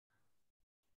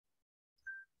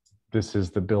This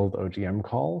is the Build OGM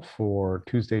call for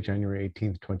Tuesday, January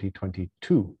 18th,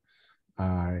 2022.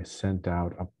 I sent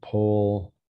out a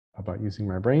poll about using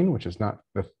my brain, which is not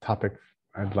the topic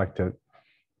I'd like to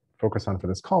focus on for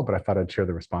this call, but I thought I'd share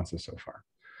the responses so far.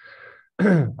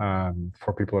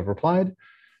 4 people have replied.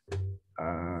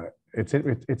 It's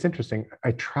interesting.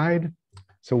 I tried.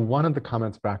 So one of the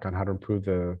comments back on how to improve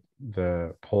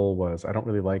the poll was, I don't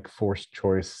really like forced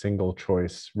choice, single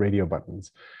choice radio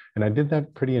buttons. And I did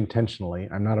that pretty intentionally.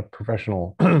 I'm not a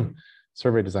professional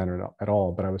survey designer at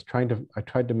all, but I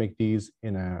tried to make these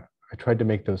I tried to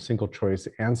make those single choice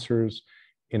answers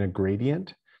in a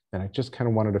gradient. And I just kind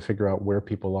of wanted to figure out where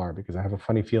people are, because I have a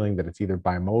funny feeling that it's either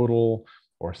bimodal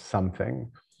or something.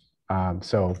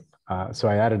 So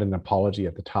I added an apology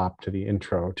at the top to the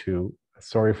intro to,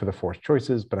 sorry for the forced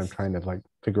choices, but I'm trying to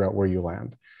figure out where you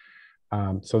land.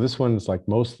 So this one's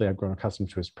mostly I've grown accustomed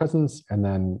to his presence, and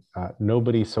then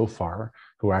nobody so far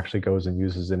who actually goes and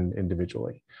uses it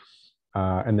individually.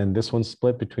 And then this one's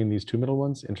split between these 2 middle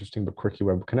ones, interesting but quirky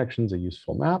web connections, a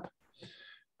useful map.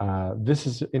 This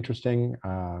is interesting.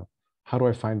 How do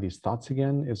I find these thoughts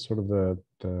again? Is sort of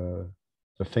the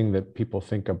thing that people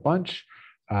think a bunch.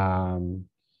 And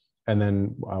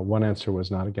then one answer was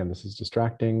not, again, this is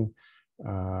distracting.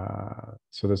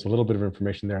 So there's a little bit of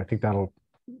information there. I think that'll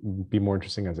be more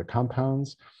interesting as it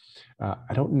compounds.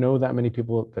 I don't know that many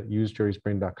people that use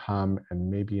jerrysbrain.com,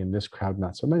 and maybe in this crowd,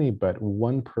 not so many, but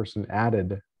one person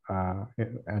added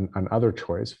an other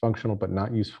choice, functional but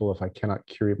not useful if I cannot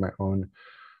curate my own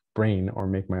brain or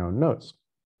make my own notes.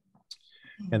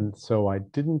 And so I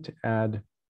didn't add,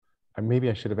 maybe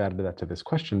I should have added that to this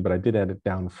question, but I did add it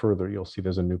down further. You'll see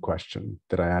there's a new question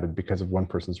that I added because of one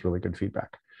person's really good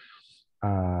feedback.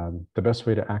 The best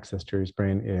way to access Jerry's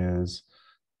Brain is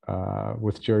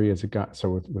with Jerry as a guide.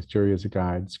 So with Jerry as a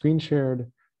guide, screen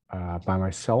shared by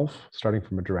myself, starting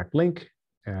from a direct link,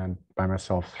 and by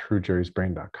myself through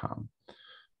jerrysbrain.com.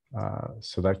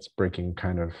 So that's breaking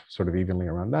kind of sort of evenly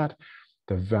around that.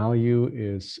 The value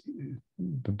is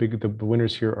the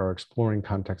winners here are exploring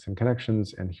context and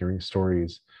connections and hearing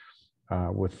stories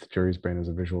with Jerry's Brain as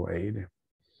a visual aid.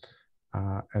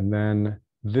 And then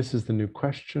this is the new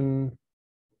question.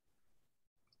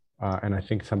 And I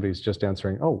think somebody's just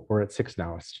answering, oh, we're at 6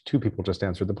 now. It's 2 people just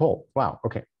answered the poll. Wow,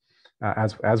 okay.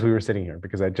 As we were sitting here,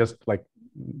 because I just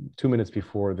 2 minutes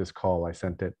before this call, I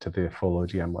sent it to the full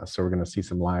OGM list. So we're gonna see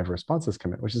some live responses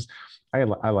come in, which is, I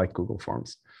like Google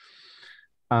Forms.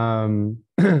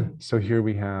 So here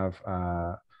we have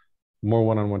more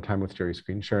one-on-one time with Jerry,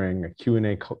 screen sharing, a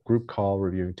Q&A group call,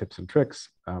 reviewing tips and tricks,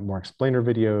 more explainer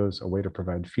videos, a way to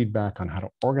provide feedback on how to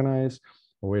organize,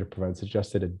 a way to provide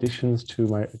suggested additions to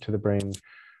the brain,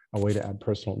 a way to add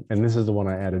personal, and this is the one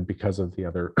I added because of the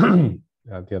other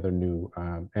new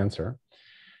answer.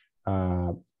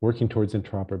 Working towards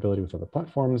interoperability with other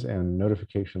platforms and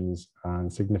notifications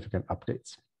on significant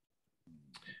updates.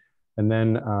 And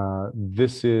then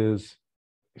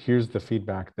here's the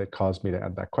feedback that caused me to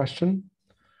add that question.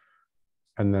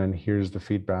 And then here's the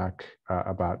feedback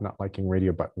about not liking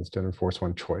radio buttons to enforce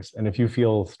one choice. And if you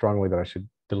feel strongly that I should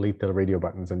delete the radio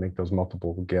buttons and make those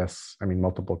multiple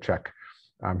check,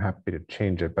 I'm happy to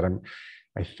change it. But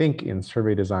I think in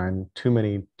survey design, too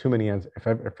many answers.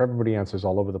 If everybody answers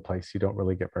all over the place, you don't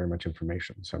really get very much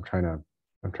information. So I'm trying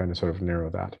to sort of narrow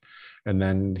that. And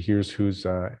then here's who's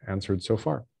answered so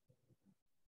far.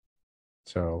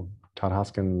 So Todd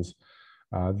Hoskins,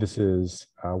 this is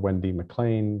Wendy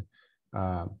McLean,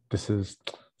 this is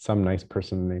some nice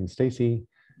person named Stacy,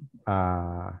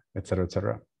 et cetera, et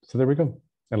cetera. So there we go.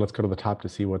 And let's go to the top to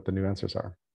see what the new answers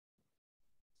are.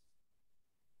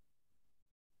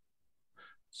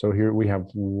 So here we have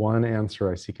one answer.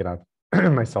 I seek it out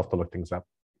myself to look things up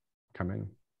coming.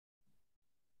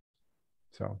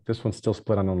 So this one's still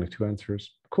split on only 2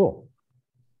 answers. Cool.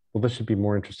 Well, this should be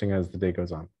more interesting as the day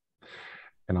goes on.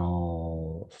 And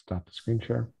I'll stop the screen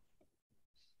share.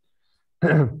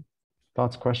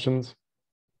 Thoughts, questions?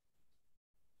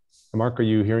 Mark, are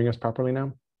you hearing us properly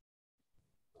now?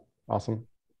 Awesome.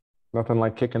 Nothing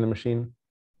like kicking the machine?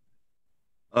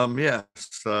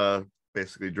 Yes,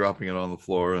 basically dropping it on the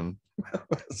floor and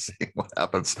seeing what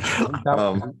happens.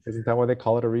 Isn't that why they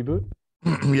call it a reboot?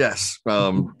 Yes,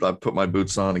 I put my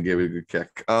boots on and gave it a good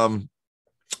kick.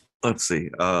 Let's see.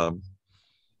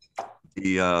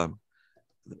 The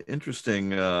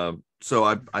interesting. So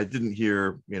I didn't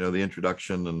hear, the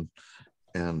introduction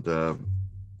and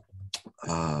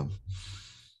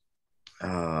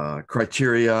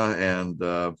criteria and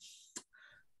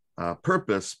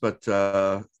purpose, but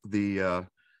the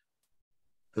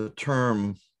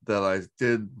term that I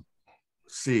did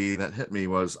see that hit me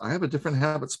was, I have a different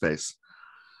habit space.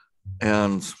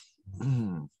 And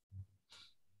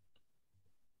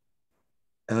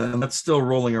and that's still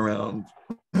rolling around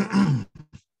in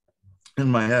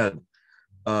my head.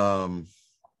 But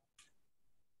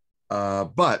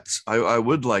I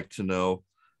would like to know,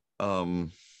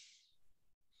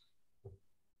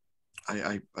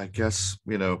 I guess,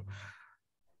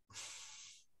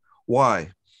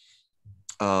 why,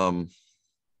 um,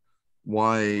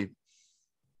 why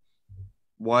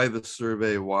the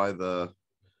survey, why the,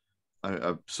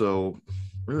 so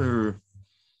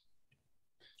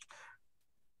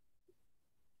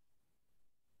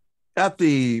at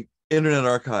the Internet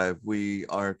Archive, we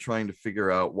are trying to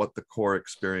figure out what the core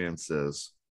experience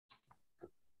is,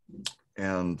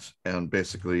 and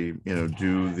basically,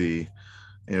 do the,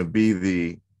 be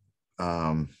the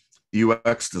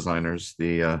UX designers,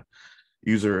 the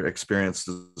user experience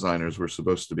designers we're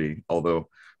supposed to be, although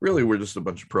really we're just a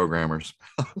bunch of programmers.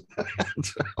 Do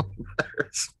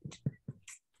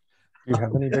you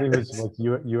have anybody who's like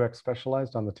UX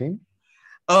specialized on the team?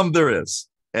 There is,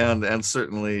 and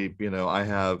certainly, I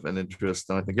have an interest,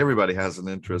 and I think everybody has an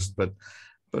interest, but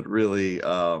really,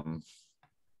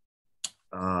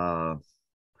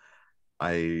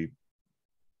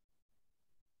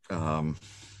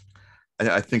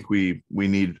 I think we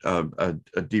need a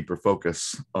deeper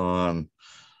focus on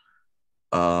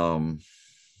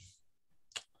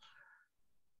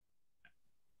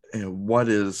what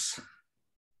is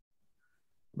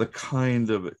the kind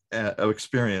of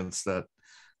experience that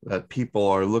people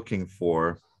are looking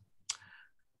for,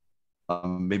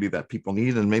 maybe that people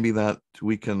need, and maybe that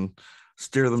we can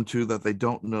steer them to that they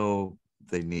don't know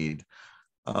they need.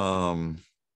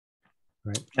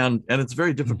 Right. And it's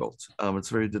very difficult.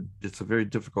 It's a very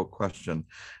difficult question,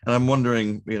 and I'm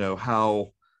wondering,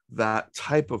 how that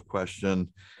type of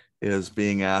question is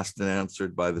being asked and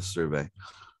answered by the survey.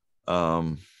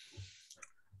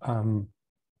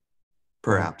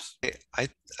 Perhaps. I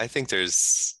think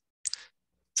there's,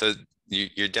 so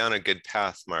you're down a good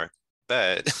path, Mark,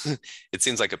 but it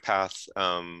seems like a path.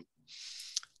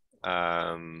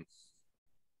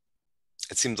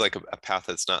 It seems like a path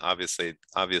that's not obviously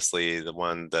the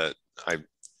one that I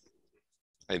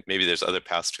maybe there's other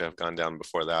paths to have gone down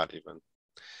before that even.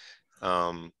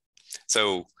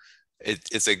 So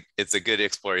it's a good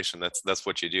exploration. That's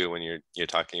what you do when you're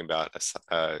talking about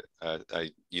a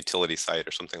utility site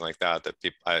or something like that.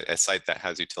 A site that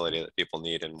has utility that people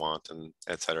need and want, and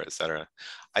et cetera, et cetera.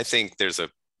 I think there's a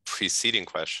preceding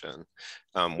question.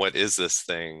 What is this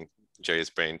thing, Jerry's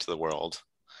brain, to the world?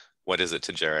 What is it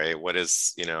to Jerry? What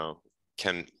is,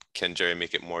 can Jerry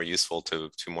make it more useful to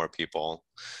more people?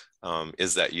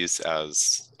 Is that used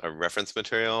as a reference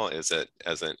material? Is it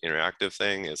as an interactive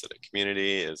thing? Is it a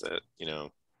community? Is it,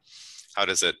 how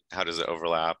does it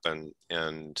overlap and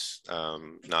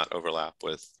not overlap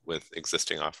with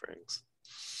existing offerings?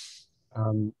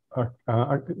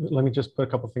 Let me just put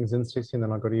a couple things in, Stacey, and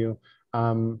then I'll go to you.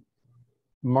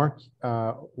 Mark,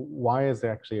 why is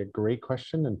actually a great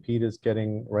question, and Pete is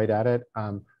getting right at it.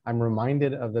 I'm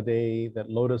reminded of the day that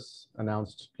Lotus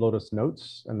announced Lotus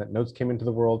Notes, and that Notes came into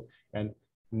the world, and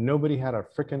nobody had a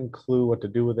freaking clue what to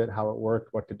do with it, how it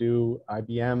worked, what to do.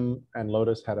 IBM and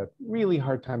Lotus had a really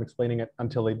hard time explaining it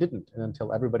until they didn't, and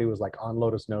until everybody was like on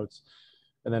Lotus Notes.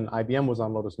 And then IBM was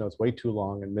on Lotus Notes way too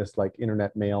long and missed like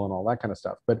internet mail and all that kind of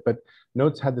stuff. But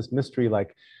Notes had this mystery,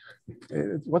 like,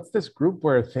 what's this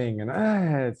groupware thing, and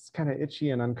it's kind of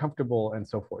itchy and uncomfortable and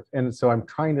so forth. And so I'm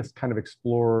trying to kind of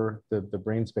explore the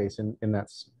brain space in that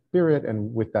spirit,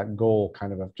 and with that goal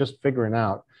kind of just figuring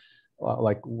out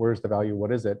like, where's the value,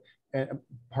 what is it, and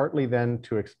partly then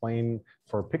to explain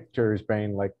for Picture's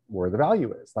brain like where the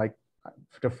value is, like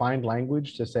to find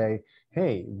language to say,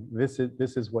 hey, this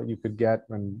is what you could get,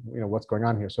 and what's going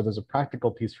on here. So there's a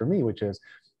practical piece for me, which is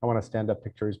I want to stand up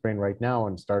Picture's brain right now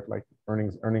and start like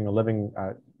earning a living,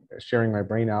 sharing my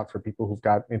brain out for people who've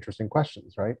got interesting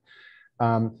questions, right?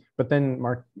 But then,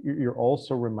 Mark, you're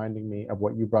also reminding me of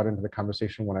what you brought into the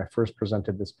conversation when I first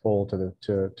presented this poll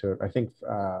to I think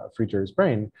Free Jerry's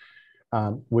Brain,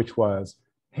 which was,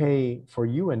 hey, for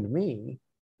you and me,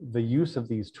 the use of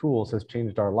these tools has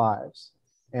changed our lives,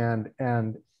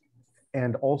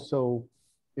 and also,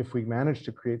 if we manage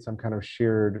to create some kind of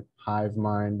shared hive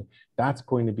mind, that's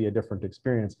going to be a different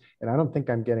experience. And I don't think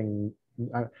I'm getting,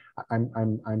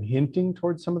 I'm hinting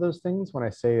towards some of those things when I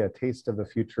say a taste of the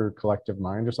future collective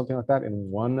mind or something like that in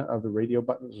one of the radio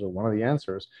buttons or one of the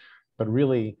answers. But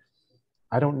really,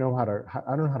 I don't know how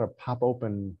to pop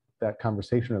open that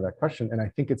conversation or that question, and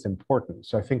I think it's important.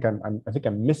 So I think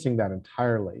I'm missing that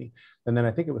entirely. And then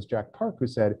I think it was Jack Park who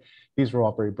said these were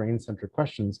all very brain-centric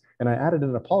questions, and I added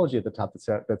an apology at the top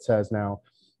that says now,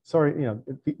 sorry,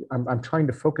 I'm trying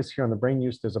to focus here on the brain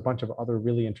use. There's a bunch of other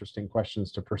really interesting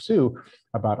questions to pursue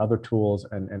about other tools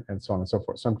and so on and so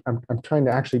forth. So I'm trying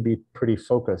to actually be pretty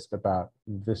focused about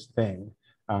this thing.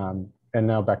 And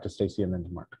now back to Stacy and then to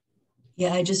Mark.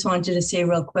 Yeah, I just wanted to say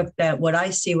real quick that what I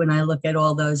see when I look at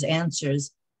all those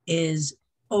answers is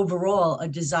overall a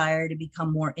desire to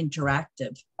become more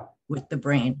interactive with the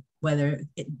brain, whether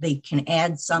they can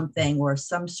add something or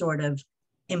some sort of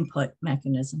input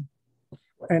mechanism.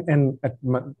 And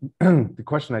the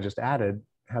question I just added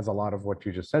has a lot of what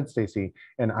you just said, Stacy.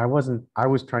 And I was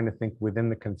trying to think within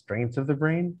the constraints of the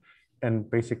brain, and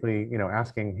basically,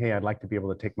 asking, hey, I'd like to be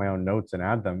able to take my own notes and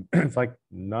add them. It's like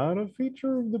not a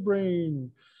feature of the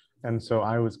brain. And so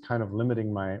I was kind of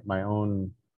limiting my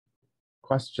own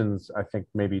questions, I think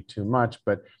maybe too much,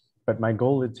 but my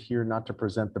goal is here not to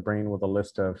present the brain with a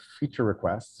list of feature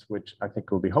requests, which I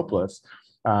think will be hopeless.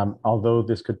 Although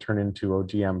this could turn into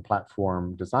OGM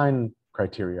platform design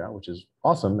criteria, which is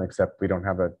awesome, except we don't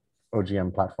have a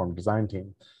OGM platform design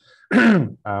team.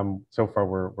 So far,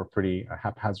 we're pretty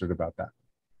haphazard about that.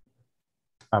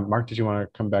 Mark, did you want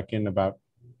to come back in about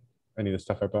any of the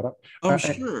stuff I brought up? Oh,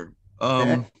 sure.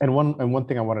 And one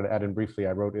thing I wanted to add in briefly,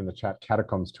 I wrote in the chat,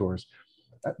 catacombs tours.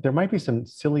 There might be some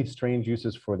silly, strange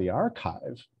uses for the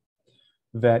archive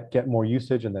that get more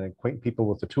usage and then acquaint people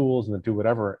with the tools and then do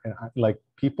whatever. And like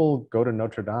people go to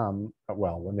Notre Dame,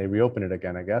 well, when they reopen it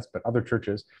again, I guess, but other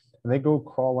churches, and they go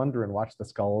crawl under and watch the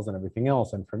skulls and everything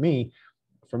else. And for me,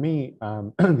 the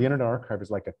Internet Archive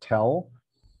is like a tell,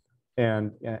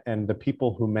 and the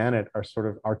people who man it are sort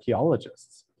of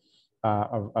archaeologists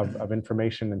of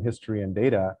information and history and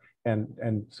data,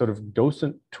 and sort of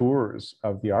docent tours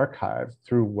of the archive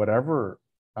through whatever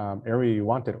area you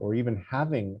wanted, or even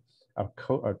having a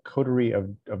coterie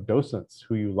of docents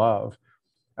who you love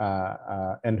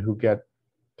and who get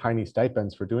tiny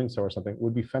stipends for doing so or something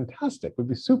would be fantastic, would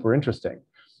be super interesting.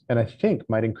 And I think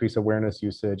might increase awareness,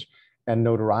 usage, and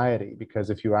notoriety, because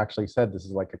if you actually said this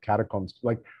is like a catacombs,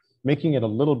 like making it a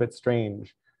little bit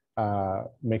strange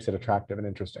makes it attractive and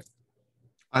interesting.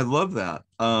 I love that,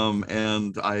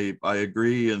 and I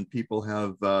agree. And people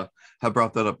have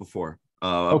brought that up before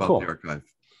about cool. the archive,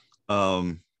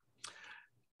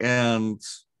 and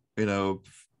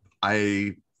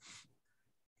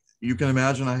you can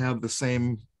imagine I have the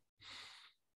same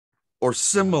or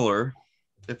similar,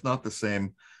 if not the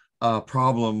same,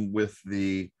 problem with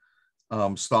the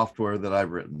software that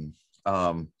I've written.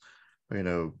 I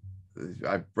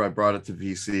brought it to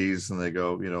VCs and they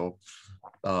go,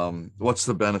 what's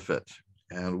the benefit?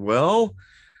 And well,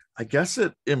 I guess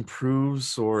it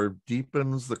improves or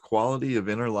deepens the quality of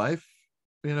inner life,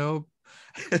 in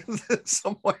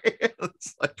some way.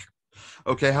 It's like,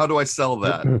 okay, how do I sell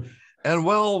that? And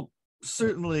well,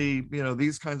 certainly,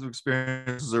 these kinds of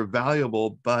experiences are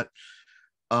valuable, but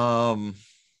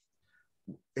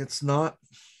it's not,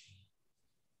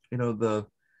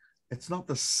 it's not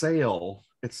the sale,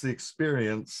 it's the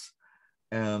experience.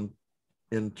 And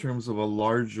in terms of a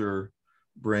larger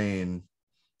brain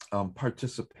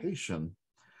participation,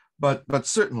 but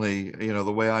certainly,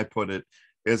 the way I put it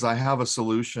is I have a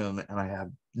solution and I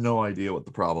have no idea what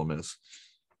the problem is.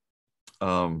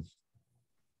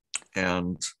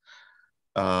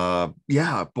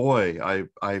 Yeah, boy, I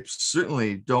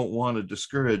certainly don't want to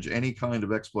discourage any kind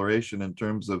of exploration in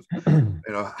terms of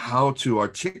how to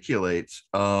articulate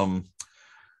or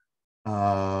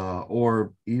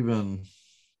even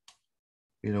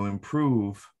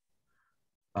improve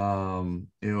an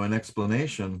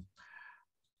explanation.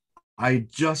 I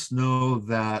just know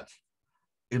that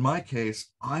in my case,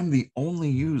 I'm the only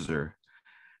user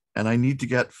and I need to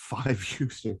get 5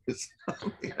 users.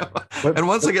 And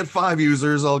once I get 5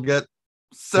 users, I'll get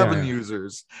 7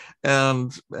 users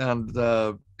and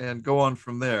go on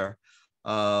from there.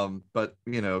 But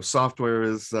software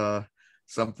is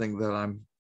something that I'm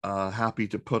happy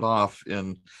to put off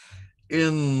in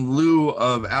lieu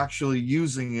of actually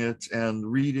using it and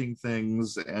reading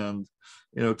things and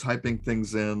typing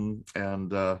things in.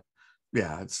 And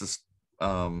it's just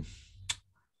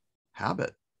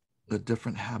habit, a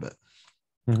different habit.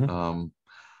 Mm-hmm.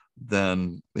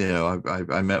 Then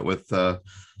I met with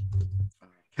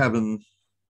Kevin,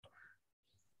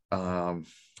 I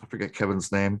forget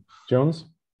Kevin's name. Jones?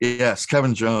 Yes,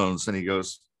 Kevin Jones. And he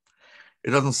goes,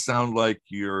 it doesn't sound like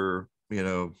your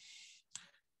goal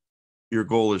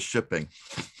is shipping.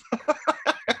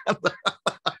 I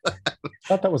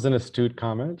thought that was an astute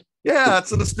comment. Yeah,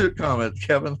 it's an astute comment,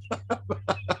 Kevin.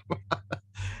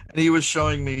 And he was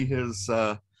showing me his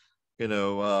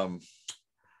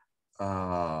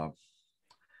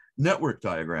network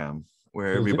diagram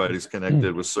where everybody's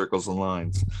connected with circles and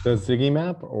lines. The Ziggy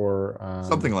map or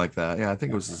something like that. Yeah, I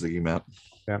think it was the Ziggy map.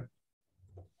 Yeah.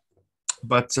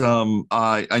 But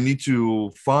I need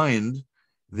to find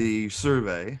the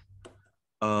survey,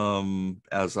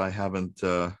 as I haven't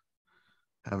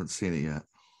seen it yet.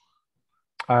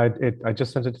 I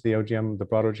just sent it to the OGM, the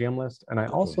broad OGM list, and I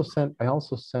also sent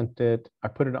it. I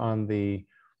put it on the,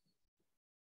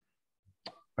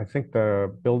 I think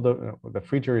the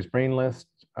Free Jury's Brain list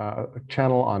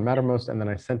channel on Mattermost, and then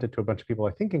I sent it to a bunch of people,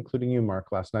 I think including you,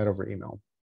 Mark, last night over email.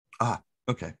 Ah,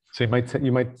 okay. So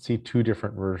you might see two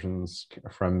different versions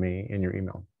from me in your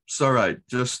email. It's all right.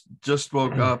 Just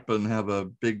woke up and have a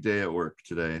big day at work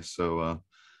today, so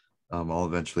I'll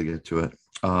eventually get to it.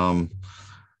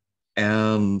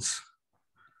 And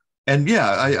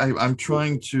yeah, I'm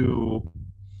trying to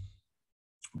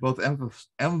both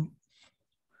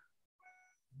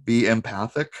be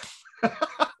empathic,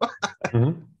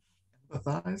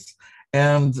 empathize,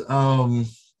 and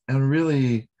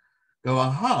really go,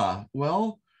 aha,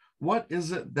 well, what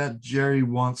is it that Jerry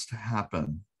wants to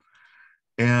happen?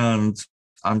 And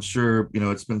I'm sure,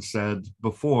 it's been said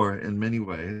before in many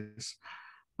ways,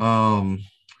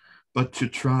 but to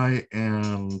try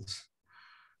and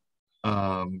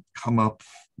come up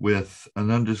with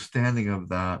an understanding of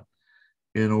that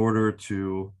in order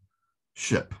to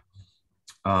ship.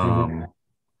 And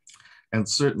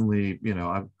certainly,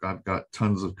 I've got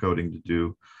tons of coding to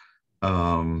do.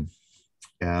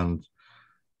 And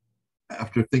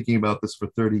after thinking about this for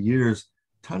 30 years,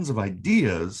 tons of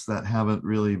ideas that haven't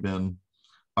really been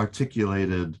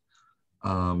articulated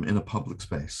in a public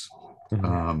space.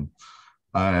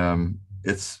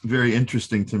 It's very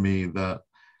interesting to me that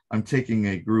I'm taking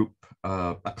a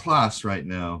class right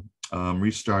now,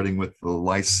 restarting with the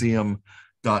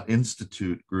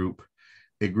Lyceum.Institute group,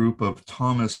 a group of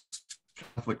Thomas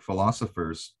Catholic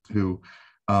philosophers who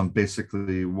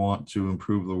basically want to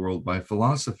improve the world by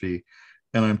philosophy.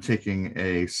 And I'm taking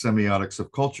a semiotics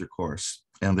of culture course.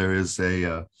 And there is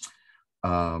a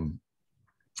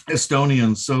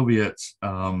Estonian Soviet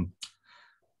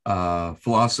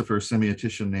philosopher,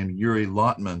 semiotician named Yuri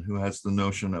Lotman, who has the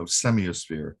notion of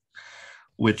semiosphere,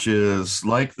 which is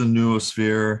like the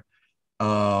noosphere,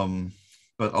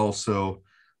 but also,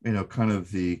 kind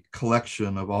of the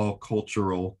collection of all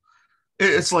cultural.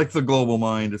 It's like the global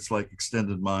mind. It's like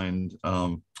extended mind.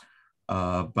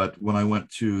 But when I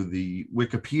went to the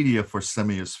Wikipedia for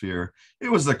semiosphere, it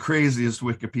was the craziest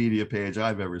Wikipedia page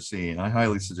I've ever seen. I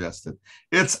highly suggest it.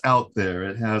 It's out there.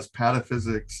 It has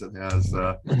pataphysics. It has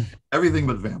everything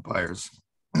but vampires.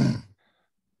 The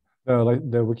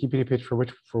Wikipedia page for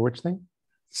which thing?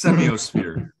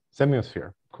 Semiosphere.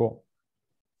 Semiosphere. Cool.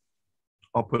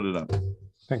 I'll put it up.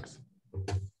 Thanks.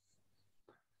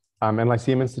 And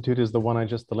Lyceum Institute is the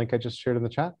link I just shared in the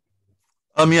chat.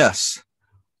 Yes.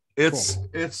 It's Cool.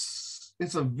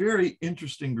 it's a very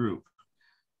interesting group.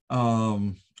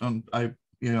 I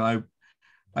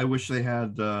wish they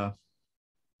had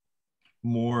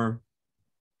more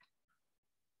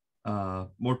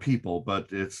people,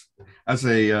 but it's, as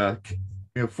a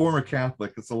former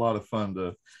Catholic, it's a lot of fun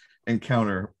to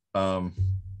encounter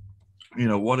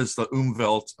what is the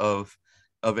Umwelt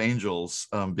of angels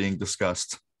being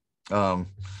discussed,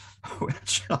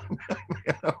 which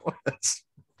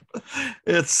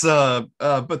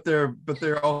but they're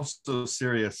also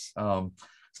serious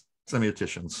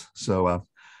semioticians, so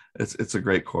it's a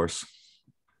great course.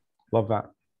 Love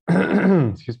that.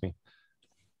 Excuse me.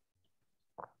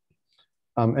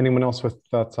 Anyone else with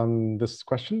thoughts on this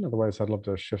question? Otherwise, I'd love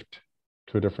to shift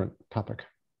to a different topic.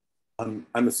 I'm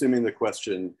assuming the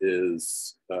question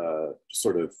is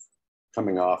sort of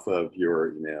coming off of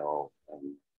your email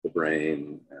and the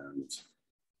brain, and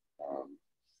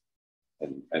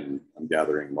I'm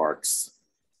gathering Mark's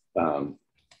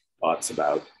thoughts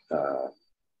about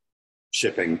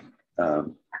shipping,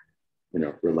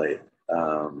 relate.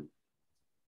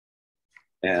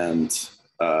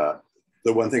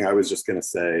 The one thing I was just going to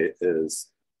say is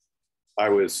I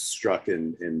was struck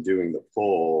in doing the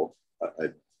poll. I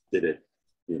did it,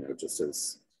 just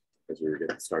as we were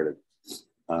getting started,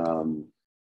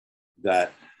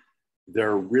 that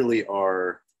there really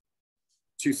are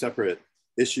two separate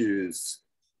issues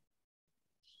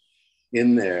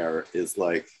in there. Is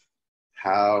like,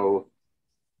 how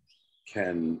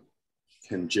can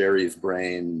Jerry's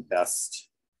brain best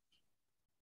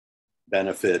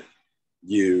benefit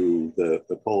you,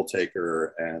 the poll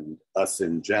taker, and us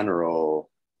in general?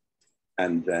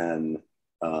 And then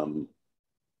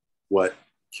what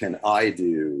can I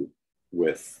do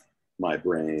with my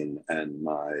brain and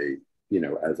my,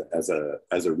 as a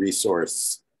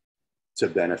resource to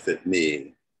benefit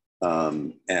me?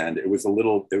 And it was a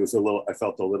little, I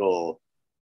felt a little,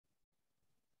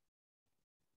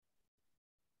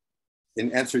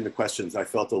 in answering the questions, I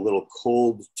felt a little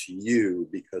cold to you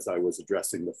because I was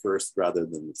addressing the first rather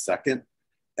than the second.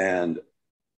 And,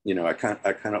 you know, I kind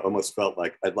of almost felt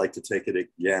like I'd like to take it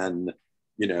again,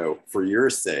 you know, for your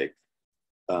sake.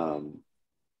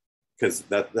 Because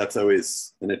that's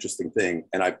always an interesting thing.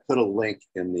 And I put a link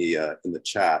in the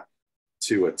chat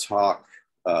to a talk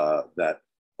that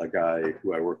a guy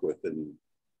who I work with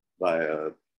by a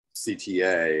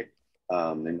CTA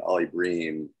named Ollie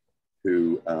Bream,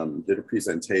 who did a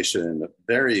presentation,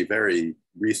 very, very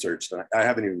researched. I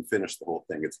haven't even finished the whole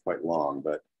thing. It's quite long,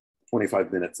 but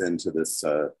 25 minutes into this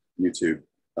YouTube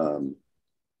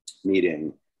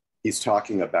meeting, he's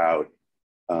talking about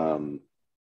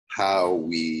how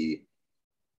we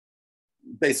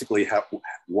basically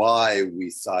why we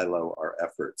silo our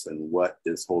efforts and what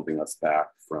is holding us back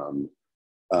from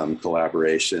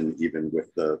collaboration, even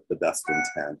with the best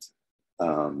intent.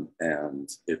 And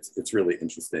it's really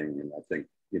interesting, and I think,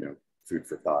 you know, food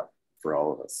for thought for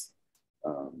all of us.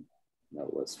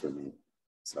 That was for me.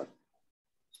 So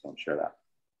just want to share that.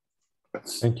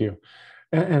 Thank you.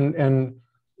 And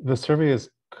the survey is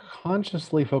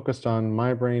consciously focused on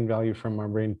my brain, value from my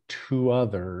brain to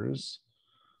others,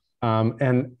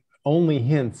 and only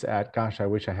hints at, gosh, I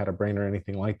wish I had a brain or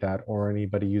anything like that, or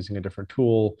anybody using a different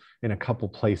tool in a couple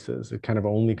places. It kind of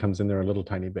only comes in there a little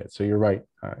tiny bit. So you're right.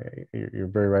 You're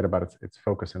very right about its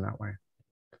focus in that way.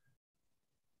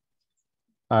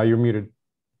 You're muted.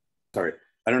 Sorry.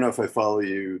 I don't know if I follow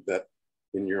you, that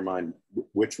in your mind,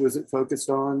 which was it focused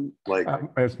on? Like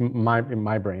it's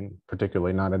my brain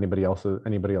particularly, not anybody else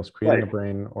creating a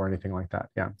brain or anything like that.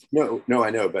 Yeah. No, I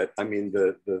know, but I mean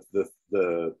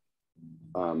the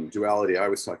duality I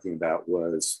was talking about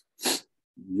was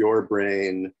your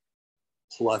brain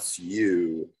plus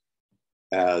you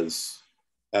as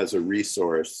a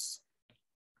resource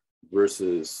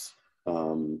versus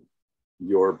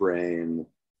your brain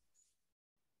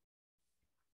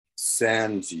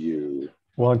sans you.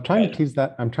 Well, I'm trying to tease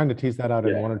that out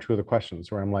in one or two of the questions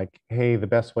where I'm like, hey, the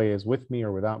best way is with me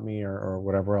or without me or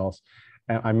whatever else.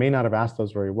 And I may not have asked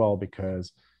those very well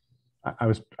because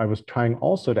I was trying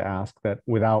also to ask that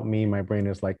without me, my brain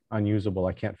is like unusable.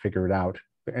 I can't figure it out.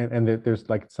 And there's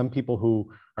like some people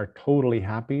who are totally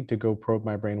happy to go probe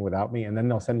my brain without me. And then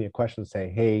they'll send me a question and say,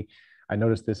 hey, I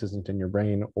noticed this isn't in your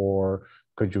brain, or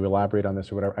could you elaborate on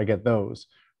this or whatever. I get those,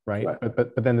 right?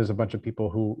 But then there's a bunch of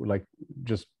people who like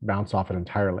just bounce off it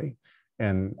entirely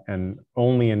and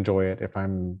only enjoy it if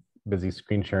I'm busy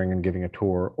screen sharing and giving a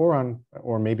tour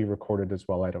or maybe recorded as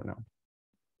well. I don't know.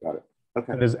 Got it.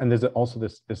 Okay. And there's also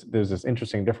this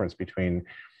interesting difference between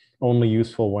only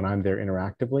useful when I'm there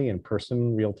interactively in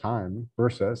person, real time,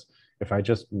 versus if I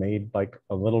just made like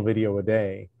a little video a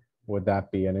day, would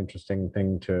that be an interesting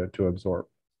thing to absorb?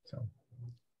 So,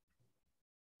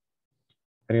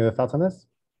 any other thoughts on this?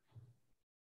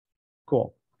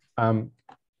 Cool.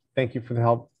 Thank you for the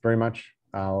help very much.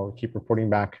 I'll keep reporting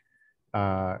back.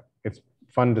 It's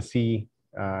fun to see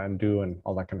and do and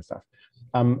all that kind of stuff.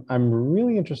 I'm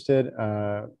really interested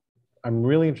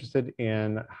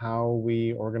in how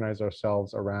we organize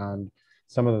ourselves around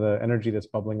some of the energy that's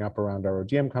bubbling up around our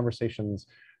OGM conversations,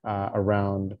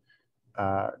 around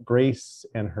Grace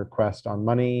and her quest on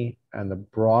money and the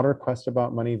broader quest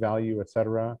about money, value,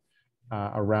 etc.,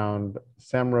 around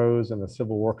Sam Rose and the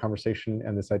Civil War conversation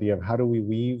and this idea of how do we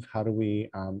weave, how do we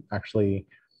how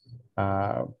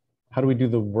do we do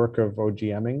the work of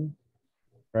OGMing,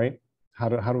 right? How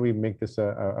do we make this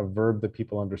a verb that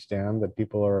people understand, that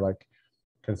people are like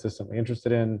consistently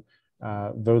interested in,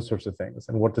 those sorts of things.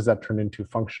 And what does that turn into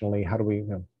functionally? How do we,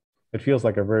 it feels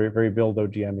like a very, very Build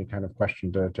OGM kind of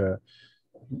question to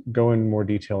go in more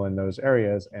detail in those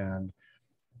areas and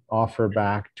offer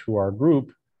back to our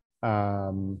group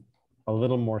a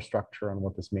little more structure on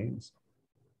what this means.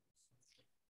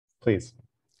 Please.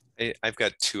 I've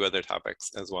got two other topics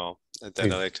as well that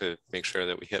I'd like to make sure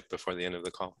that we hit before the end of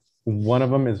the call. One of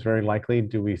them is very likely,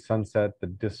 do we sunset the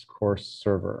Discourse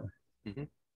server? Mm-hmm.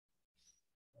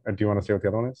 Do you want to say what the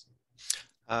other one is?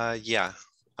 Yeah.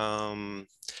 I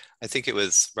think it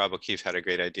was Rob O'Keefe had a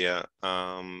great idea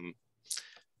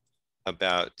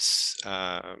about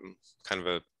kind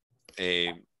of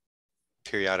a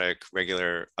periodic,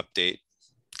 regular update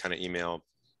kind of email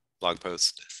blog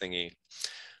post thingy.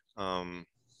 And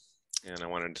I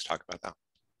wanted to talk about that.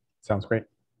 Sounds great.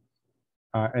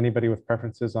 Anybody with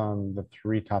preferences on the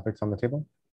three topics on the table?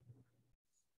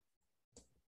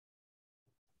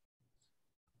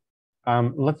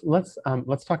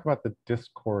 Let's talk about the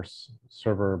Discourse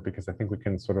server, because I think we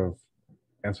can sort of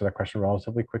answer that question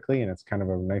relatively quickly, and it's kind of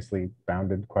a nicely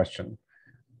bounded question.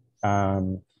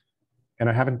 And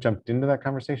I haven't jumped into that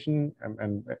conversation.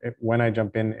 And when I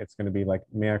jump in, it's going to be like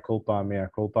mea culpa, mea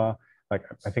culpa. Like,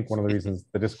 I think one of the reasons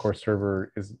the Discourse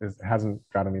server hasn't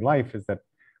got any life is that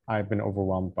I've been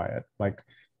overwhelmed by it. Like,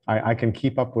 I can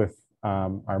keep up with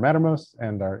our Mattermost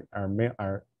and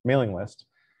our mailing list.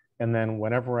 And then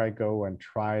whenever I go and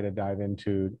try to dive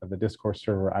into the Discourse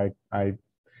server,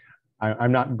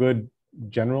 I'm not good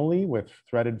generally with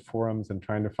threaded forums and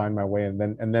trying to find my way, and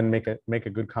then make a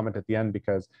good comment at the end,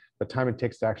 because the time it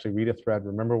takes to actually read a thread,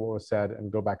 remember what was said, and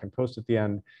go back and post at the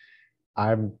end,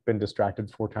 I've been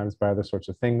distracted 4 times by other sorts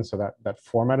of things. So that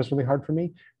format is really hard for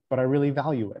me, but I really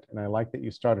value it, and I like that you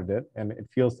started it. And it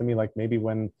feels to me like maybe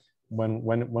when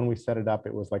we set it up,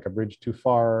 it was like a bridge too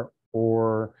far,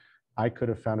 or I could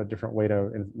have found a different way to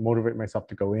motivate myself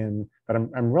to go in. But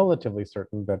I'm relatively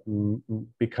certain that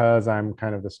because I'm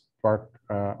kind of the spark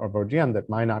of OGM, that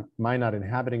my not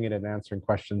inhabiting it and answering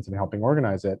questions and helping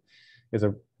organize it is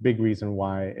a big reason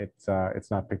why it's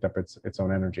not picked up its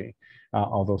own energy,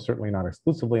 although certainly not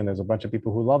exclusively. And there's a bunch of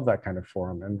people who love that kind of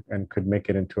forum and could make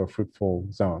it into a fruitful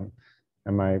zone.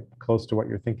 Am I close to what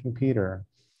you're thinking, Peter?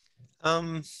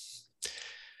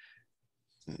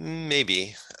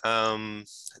 Maybe. Let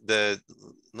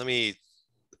me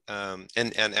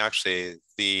and actually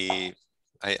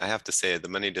I have to say the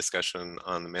money discussion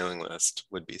on the mailing list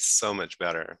would be so much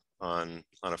better on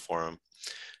a forum.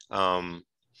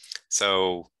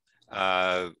 So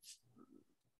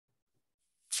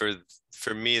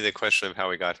for me, the question of how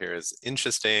we got here is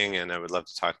interesting, and I would love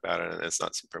to talk about it, and it's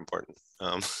not super important.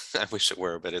 I wish it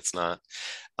were, but it's not.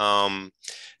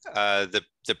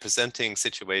 The presenting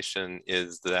situation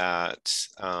is that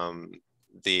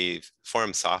the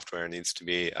forum software needs to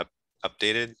be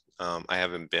updated. I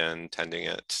haven't been tending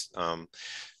it.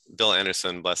 Bill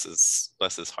Anderson, bless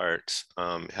his heart,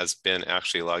 has been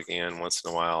actually logging in once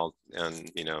in a while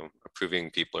and, you know, approving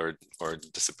people or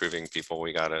disapproving people.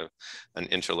 We got an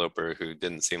interloper who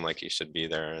didn't seem like he should be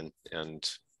there, and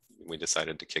we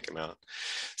decided to kick him out.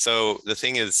 So the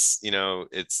thing is, you know,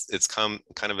 it's kind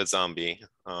of a zombie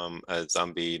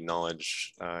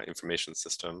knowledge information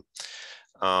system.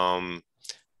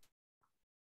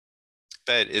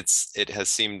 But it has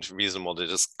seemed reasonable to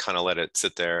just kind of let it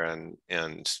sit there and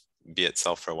be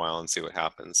itself for a while and see what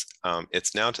happens.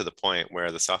 It's now to the point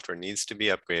where the software needs to be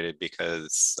upgraded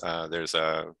because there's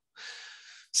a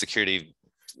security,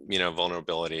 you know,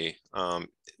 vulnerability.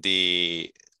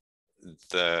 The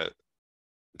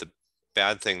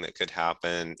bad thing that could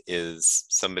happen is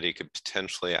somebody could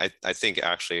potentially, I think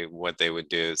actually what they would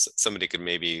do is somebody could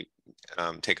maybe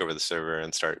take over the server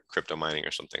and start crypto mining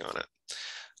or something on it.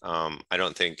 I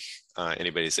don't think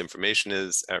anybody's information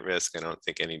is at risk. I don't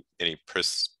think any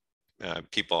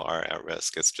people are at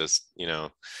risk. It's just, you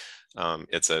know,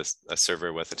 it's a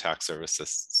server with attack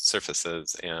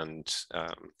surfaces, and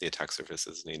the attack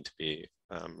surfaces need to be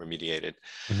remediated.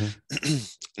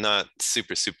 Mm-hmm. Not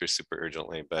super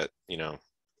urgently, but, you know,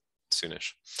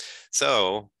 soonish.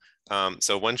 So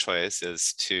one choice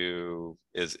is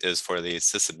for the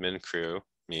sysadmin crew,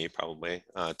 me probably,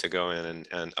 to go in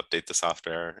and update the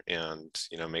software and,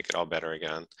 you know, make it all better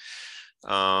again.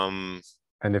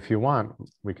 And if you want,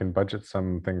 we can budget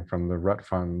something from the RUT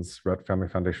Family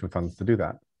Foundation funds, to do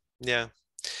that. Yeah.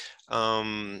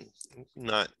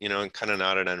 Not, you know, kind of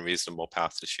not an unreasonable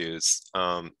path to choose.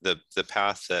 The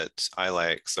path that I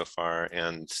like so far,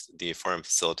 and the forum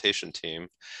facilitation team,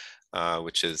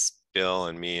 which is Bill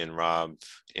and me and Rob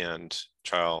and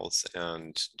Charles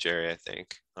and Jerry, I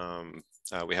think.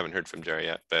 We haven't heard from Jerry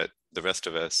yet, but the rest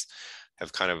of us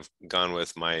have kind of gone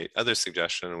with my other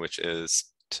suggestion, which is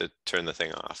to turn the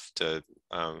thing off, to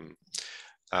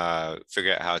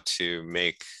figure out how to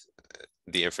make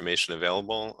the information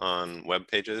available on web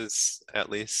pages, at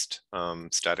least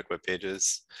static web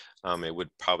pages. It would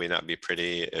probably not be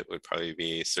pretty. It would probably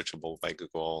be searchable by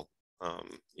Google.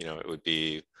 You know, it would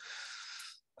be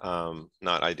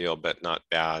not ideal, but not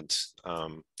bad.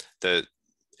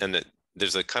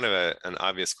 There's a kind of an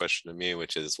obvious question to me,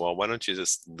 which is, well, why don't you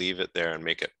just leave it there and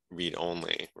make it read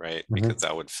only, right? Mm-hmm. Because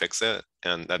that would fix it,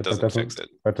 and that doesn't fix it.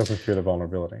 That doesn't cure the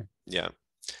vulnerability. Yeah.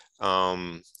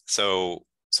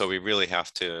 So we really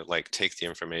have to like take the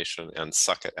information and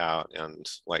suck it out and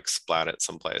like splat it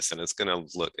someplace, and it's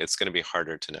gonna be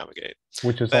harder to navigate.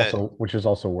 Which is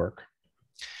also work.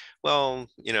 Well,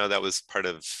 you know, that was part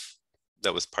of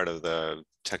the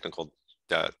technical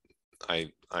debt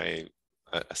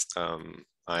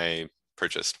I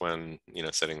purchased when, you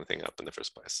know, setting the thing up in the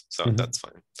first place. So mm-hmm. That's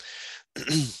fine.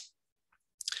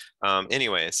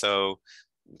 Anyway, so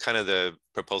kind of the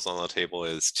proposal on the table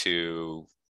is to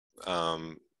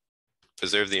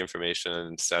preserve the information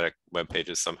in static web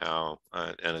pages somehow,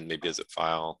 and then maybe as a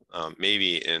file,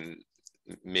 maybe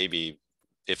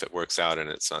if it works out and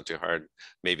it's not too hard,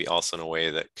 maybe also in a way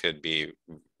that could be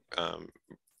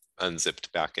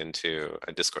unzipped back into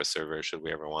a Discourse server should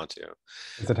we ever want to.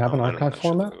 Does it have an archive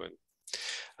format?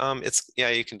 Yeah,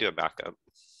 you can do a backup.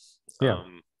 Yeah.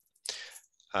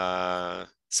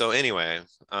 So anyway,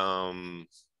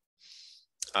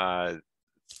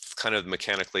 kind of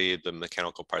mechanically, the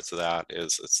mechanical parts of that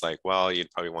is, it's like, well,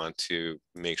 you'd probably want to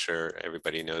make sure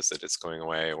everybody knows that it's going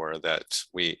away, or that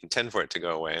we intend for it to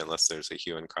go away, unless there's a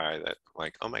hue and cry that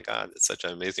like, oh my God, it's such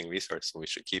an amazing resource and we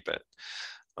should keep it.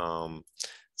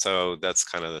 So that's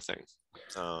kind of the thing.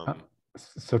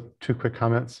 So 2 quick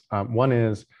comments. One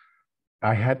is,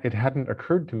 it hadn't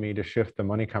occurred to me to shift the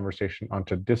money conversation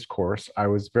onto Discourse. I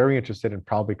was very interested in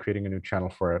probably creating a new channel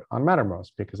for it on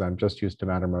Mattermost, because I'm just used to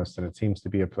Mattermost and it seems to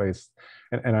be a place,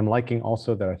 and I'm liking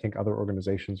also that I think other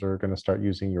organizations are going to start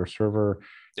using your server.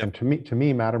 Yep. And to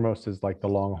me, Mattermost is like the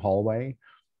long hallway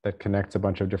that connects a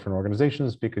bunch of different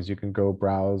organizations, because you can go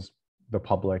browse the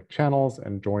public channels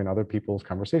and join other people's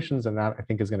conversations. And that I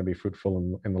think is going to be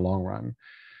fruitful in the long run.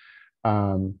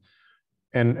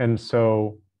 And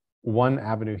so one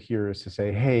avenue here is to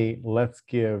say, hey, let's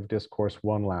give Discourse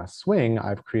one last swing.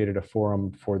 I've created a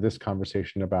forum for this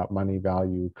conversation about money,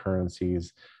 value,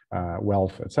 currencies,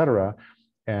 wealth, et cetera.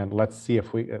 And let's see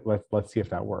if let's see if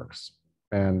that works.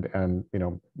 And you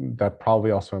know, that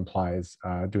probably also implies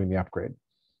doing the upgrade,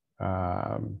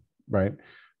 right?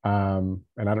 And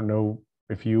I don't know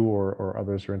if you or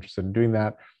others are interested in doing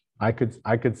that. I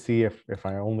could see if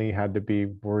I only had to be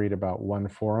worried about one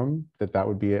forum, that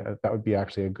would be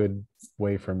actually a good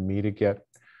way for me to get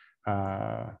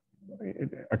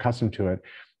accustomed to it.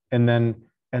 And then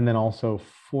also,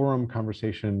 forum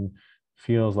conversation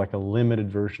feels like a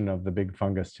limited version of the big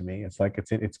fungus to me. It's like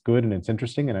it's good and it's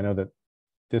interesting, and I know that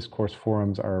Discourse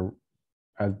forums are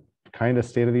kind of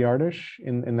state-of-the-art-ish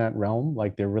in that realm.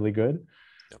 Like, they're really good,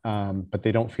 but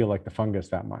they don't feel like the fungus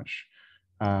that much.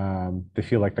 They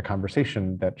feel like the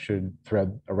conversation that should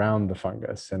thread around the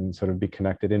fungus and sort of be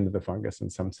connected into the fungus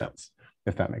in some sense,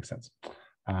 if that makes sense.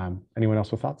 Anyone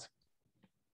else with thoughts?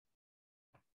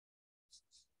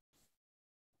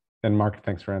 And Mark,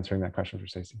 thanks for answering that question for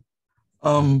Stacy.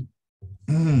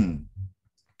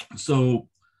 So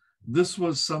this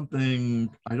was something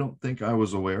I don't think I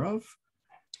was aware of.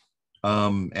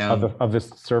 And of this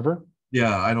server?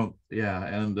 Yeah,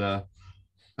 and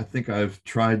I think I've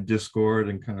tried Discord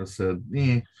and kind of said,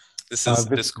 eh. This is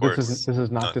Discord. This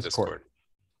is not Discord.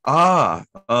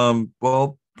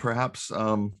 Well, perhaps.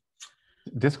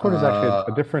 Discord is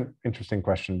actually a different interesting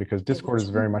question, because Discord is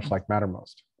very much like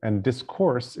Mattermost, and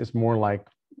Discourse is more like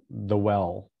the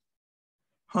well.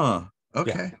 Huh.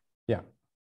 Okay. Yeah.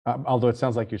 Although it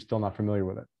sounds like you're still not familiar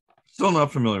with it. Still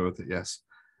not familiar with it. Yes.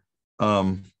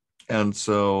 And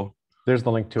so. There's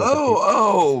the link to it.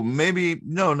 Oh, maybe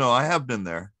no, I have been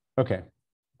there. Okay.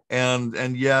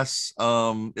 And yes,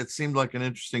 it seemed like an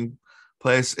interesting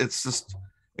place. It's just,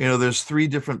 you know, there's 3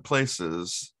 different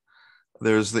places.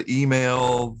 There's the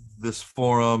email, this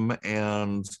forum,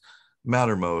 and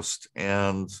Mattermost,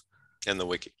 and the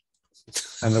wiki.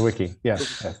 And the wiki,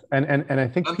 yes. And I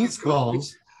think Pete's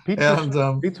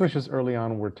wishes early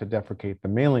on were to deprecate the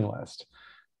mailing list.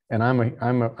 And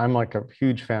I'm like a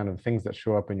huge fan of things that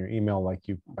show up in your email, like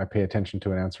I pay attention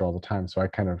to and answer all the time. So I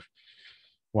kind of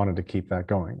wanted to keep that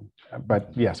going.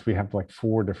 But yes, we have like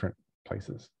 4 different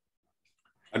places.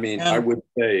 I mean, I would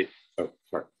say, oh,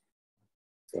 sorry.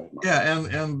 Go ahead, Mark. Yeah,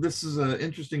 and this is an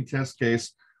interesting test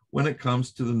case when it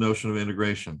comes to the notion of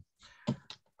integration.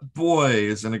 Boy,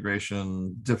 is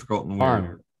integration difficult and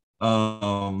weird.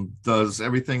 Does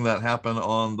everything that happened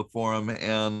on the forum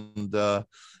and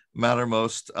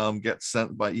Mattermost get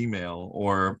sent by email,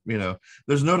 or, you know,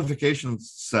 there's notification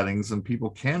settings and people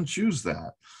can choose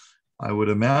that. I would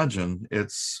imagine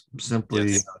it's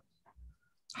simply, yes.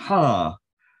 How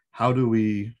do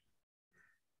we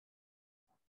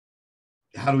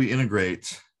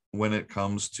integrate when it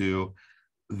comes to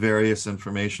various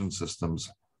information systems?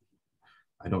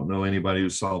 I don't know anybody who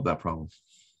solved that problem.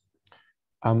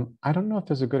 I don't know if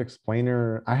there's a good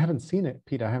explainer. I haven't seen it,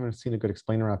 Pete. I haven't seen a good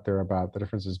explainer out there about the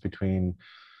differences between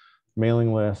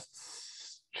mailing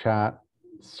lists, chat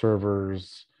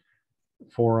servers,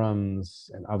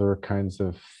 forums, and other kinds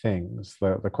of things.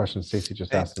 The question Stacy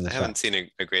just asked in the chat. I haven't seen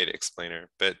a great explainer,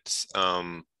 but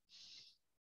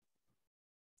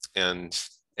and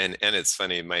it's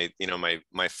funny. My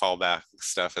fallback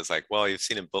stuff is like, well, you've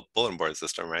seen a bulletin board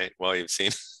system, right? Well, you've seen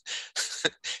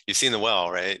you've seen the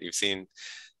well, right? You've seen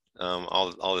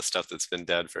all the stuff that's been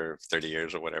dead for 30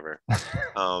 years or whatever.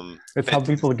 It's how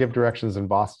people give directions in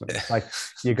Boston. It's like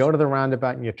you go to the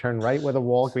roundabout and you turn right where the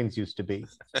Walgreens used to be.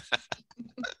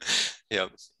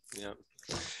 Yep.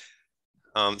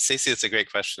 Stacey, it's a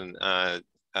great question.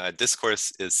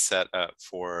 Discourse is set up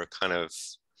for kind of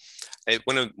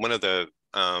one of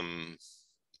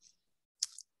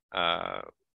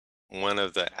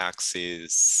the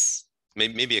axes,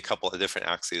 maybe a couple of different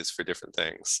axes for different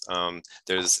things.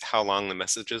 There's how long the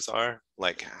messages are,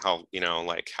 like how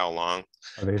long,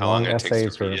 Are they how long long it takes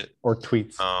essays to read it. or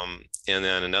tweets? And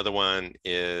then another one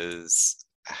is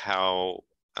how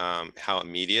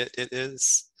immediate it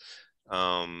is.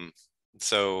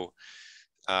 So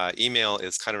email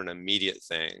is kind of an immediate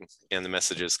thing, and the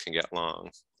messages can get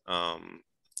long.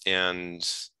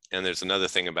 And there's another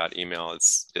thing about email.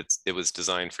 It was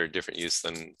designed for a different use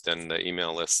than the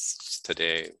email lists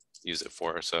today use it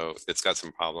for. So it's got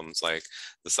some problems, like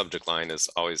the subject line is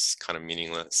always kind of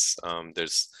meaningless.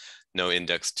 There's no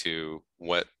index to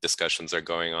what discussions are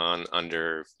going on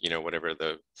under, whatever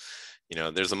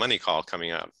there's a money call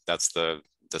coming up. That's the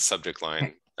subject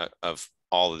line of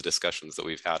all the discussions that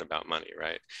we've had about money,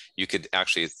 right? You could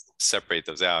actually separate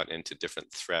those out into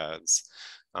different threads.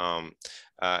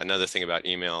 Another thing about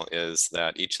email is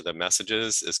that each of the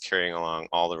messages is carrying along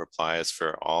all the replies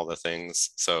for all the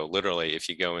things. So literally, if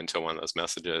you go into one of those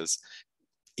messages,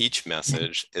 each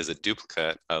message is a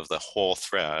duplicate of the whole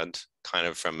thread, kind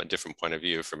of from a different point of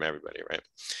view from everybody, right?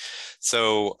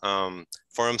 So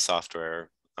forum software,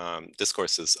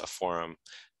 Discourse is a forum,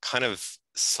 kind of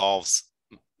solves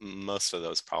most of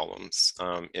those problems.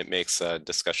 It makes a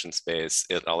discussion space.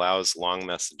 It allows long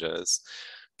messages.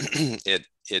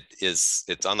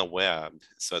 It's on the web,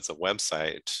 so it's a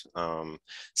website.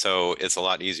 So it's a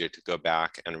lot easier to go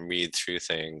back and read through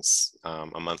things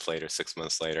a month later, 6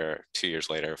 months later, 2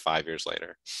 years later, 5 years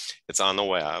later. It's on the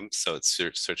web, so it's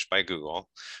searched by Google.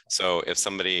 So if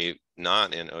somebody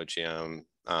not in OGM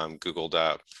Googled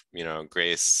up,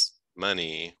 Grace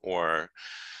money or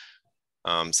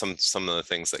some of the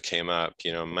things that came up,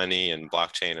 money and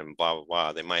blockchain and blah, blah,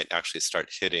 blah, they might actually start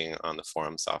hitting on the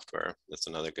forum software. That's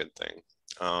another good thing.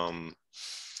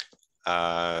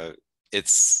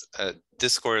 It's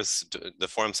Discourse, the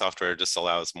forum software just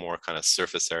allows more kind of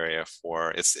surface area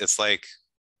for, it's like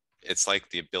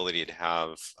the ability to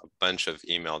have a bunch of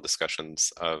email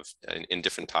discussions in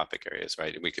different topic areas,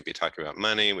 right? We could be talking about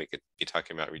money, we could be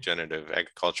talking about regenerative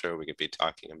agriculture, we could be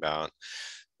talking about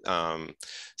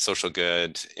social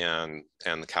good and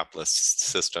the capitalist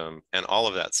system, and all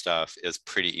of that stuff is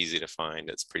pretty easy to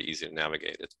find. It's pretty easy to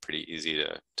navigate. It's pretty easy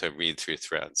to read through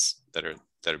threads that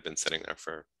have been sitting there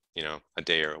for a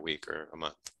day or a week or a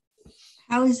month.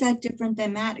 How is that different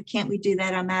than Matter? Can't we do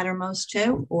that on Mattermost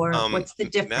too? Or what's the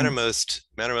difference?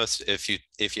 Mattermost, if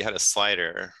you had a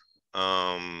slider,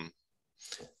 forum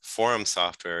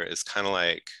software is kind of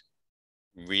like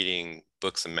reading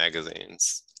books and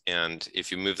magazines. And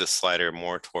if you move the slider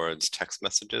more towards text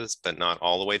messages, but not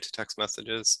all the way to text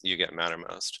messages, you get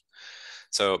Mattermost.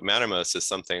 So Mattermost is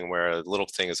something where a little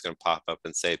thing is going to pop up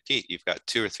and say, Pete, you've got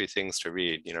 2 or 3 things to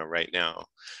read, right now.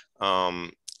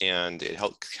 And it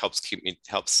helps keep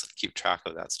track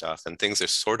of that stuff. And things are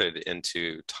sorted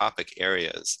into topic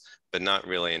areas, but not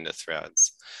really into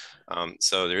threads.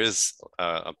 So there is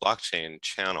a blockchain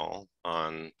channel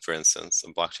on, for instance,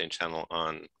 a blockchain channel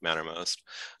on Mattermost,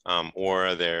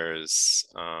 or there's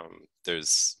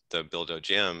the Build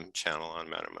OGM channel on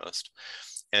Mattermost,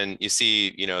 and you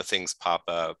see things pop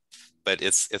up, but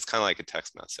it's kind of like a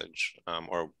text message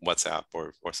or WhatsApp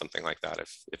or something like that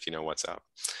if you know WhatsApp.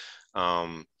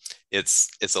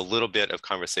 It's a little bit of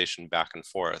conversation back and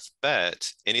forth,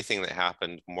 but anything that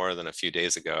happened more than a few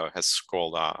days ago has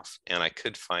scrolled off, and I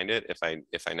could find it if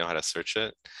I know how to search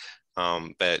it,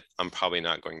 but I'm probably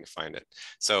not going to find it.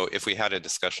 So if we had a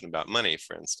discussion about money,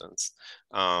 for instance,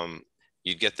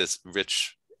 you'd get this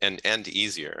rich and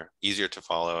easier to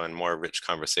follow and more rich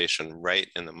conversation right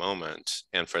in the moment,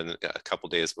 and for a couple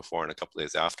days before and a couple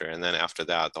days after, and then after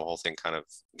that the whole thing kind of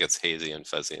gets hazy and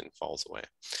fuzzy and falls away.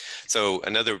 So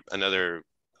another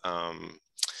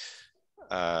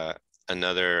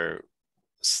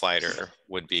slider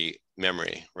would be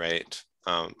memory, right?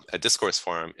 A discourse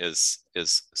forum is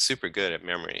super good at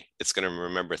memory. It's going to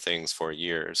remember things for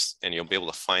years, and you'll be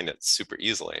able to find it super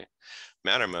easily.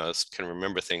 Mattermost can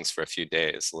remember things for a few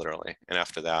days, literally, and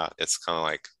after that, it's kind of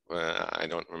like I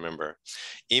don't remember.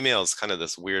 Email is kind of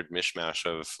this weird mishmash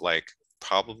of like,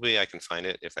 probably I can find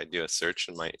it if I do a search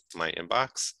in my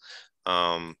inbox,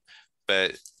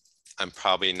 but I'm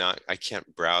probably not. I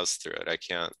can't browse through it. I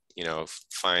can't,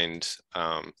 find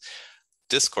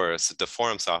Discourse, the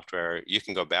forum software, you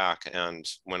can go back, and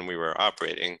when we were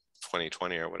operating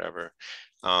 2020 or whatever,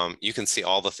 you can see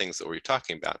all the things that we were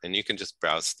talking about, and you can just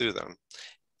browse through them.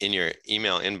 In your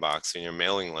email inbox, in your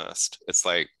mailing list, it's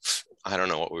like, I don't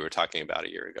know what we were talking about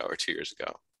a year ago or 2 years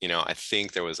ago. You know, I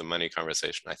think there was a money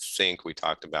conversation. I think we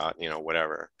talked about, you know,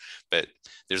 whatever, but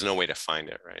there's no way to find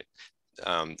it, right?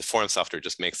 The forum software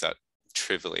just makes that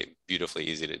trivially, beautifully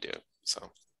easy to do. So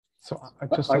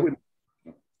I would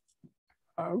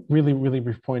really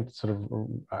brief point, sort of,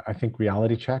 I think,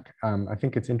 reality check. I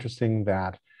think it's interesting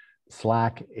that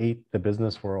Slack ate the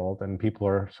business world, and people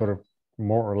are sort of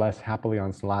more or less happily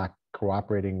on Slack,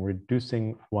 cooperating,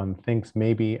 reducing, one thinks,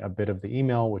 maybe a bit of the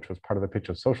email, which was part of the pitch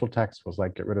of social text, was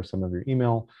like, get rid of some of your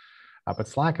email. But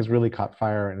Slack has really caught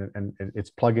fire, and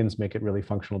its plugins make it really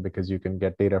functional, because you can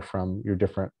get data from your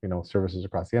different, you know, services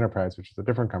across the enterprise, which is a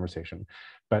different conversation.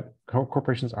 But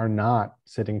corporations are not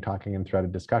sitting, talking in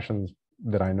threaded discussions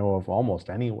that I know of almost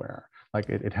anywhere. Like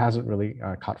it hasn't really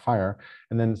caught fire.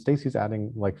 And then Stacy's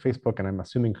adding like Facebook, and I'm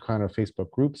assuming kind of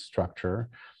Facebook groups structure,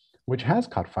 which has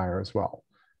caught fire as well.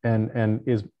 And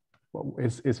is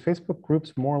Facebook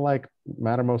groups more like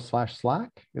Mattermost /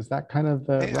 Slack? Is that kind of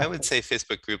the? I would say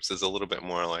Facebook groups is a little bit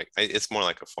more like, it's more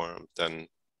like a forum than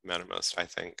Mattermost, I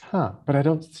think. Huh? But I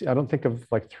don't think of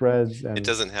like threads. And it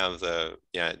doesn't have the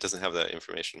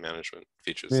information management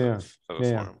features of a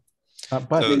forum.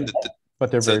 But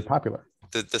they're very popular.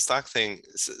 The Slack thing.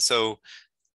 So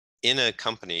in a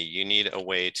company, you need a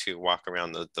way to walk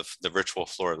around the virtual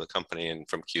floor of the company and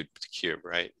from cube to cube,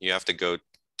 right? You have to go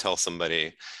tell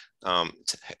somebody,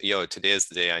 yo, today is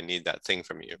the day I need that thing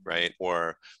from you, right?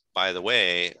 Or, by the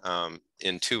way,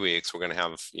 in 2 weeks, we're going to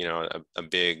have, you know, the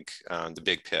big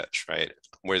pitch, right?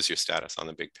 Where's your status on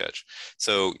the big pitch?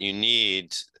 So you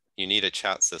need a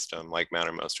chat system like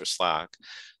Mattermost or Slack,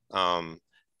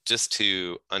 just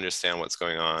to understand what's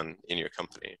going on in your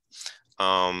company.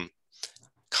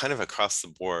 Kind of across the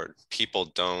board, people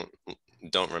don't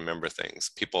remember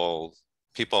things. People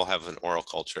have an oral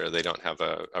culture. They don't have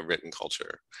a written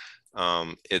culture.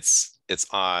 It's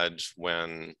odd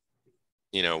when,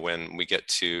 you know, when we get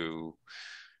to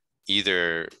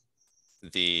either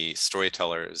the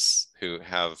storytellers who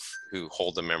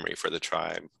hold the memory for the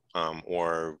tribe,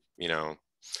 or, you know,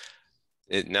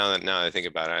 now that I think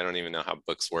about it, I don't even know how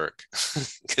books work,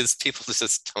 because people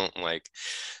just don't like.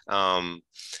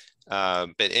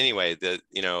 But anyway,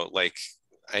 you know, like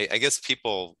I guess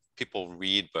people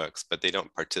read books, but they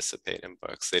don't participate in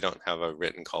books. They don't have a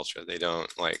written culture. They don't,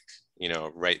 like, you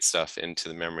know, write stuff into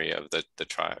the memory of the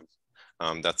tribe.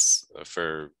 That's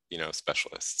for, you know,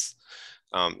 specialists.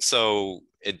 So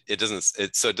it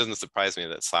doesn't surprise me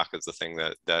that Slack is the thing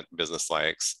that business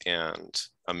likes, and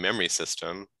a memory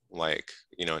system like,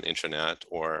 you know, an intranet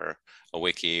or a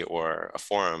wiki or a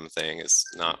forum thing is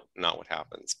not what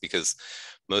happens, because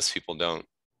most people don't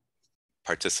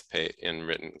participate in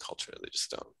written culture. They just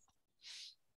don't.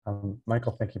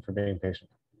 Michael, thank you for being patient.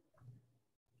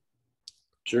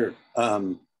 Sure.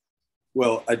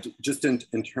 Well, just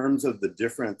in terms of the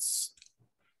difference,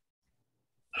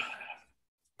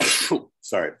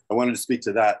 sorry, I wanted to speak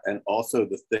to that, and also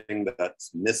the thing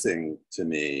that's missing to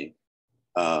me,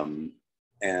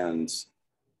 and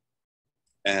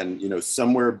you know,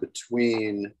 somewhere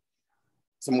between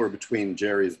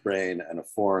Jerry's brain and a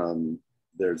forum,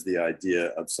 there's the idea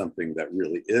of something that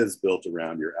really is built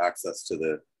around your access to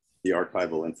the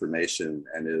archival information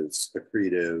and is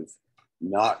accretive,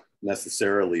 not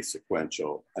necessarily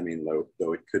sequential. I mean,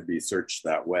 though it could be searched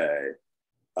that way,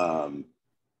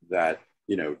 that,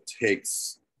 you know,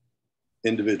 takes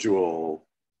individual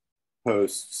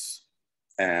posts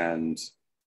and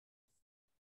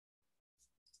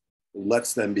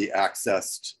lets them be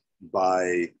accessed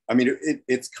by, I mean,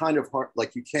 it's kind of hard,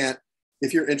 like you can't,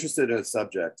 if you're interested in a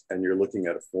subject and you're looking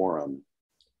at a forum,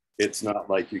 it's not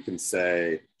like you can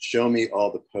say, show me all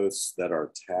the posts that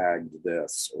are tagged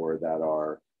this, or that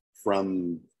are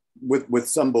from, with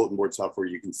some bulletin board software,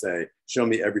 you can say, show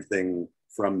me everything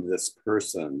from this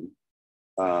person.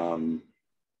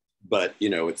 But, you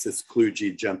know, it's this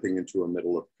kludgy jumping into a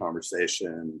middle of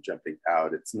conversation, jumping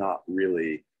out. It's not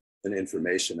really an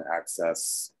information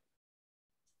access.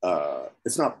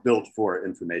 It's not built for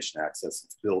information access.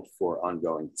 It's built for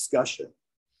ongoing discussion.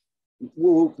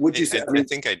 Would you say? I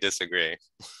think I disagree.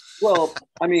 Well,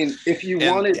 I mean, if you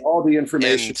wanted all the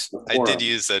information, I did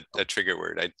use a trigger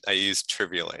word. I used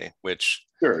trivially, which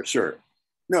sure.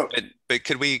 No, but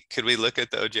could we look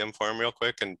at the OGM forum real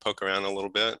quick and poke around a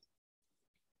little bit?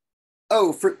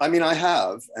 Oh, I mean, I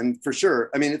have, and for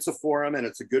sure. I mean, it's a forum, and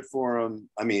it's a good forum.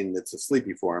 I mean, it's a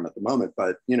sleepy forum at the moment,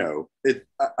 but you know,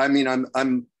 I mean,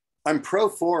 I'm pro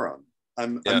forum.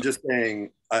 I'm just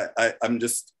saying, I'm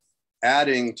just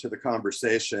adding to the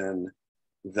conversation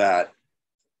that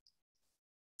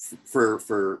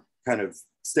for kind of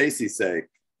Stacy's sake,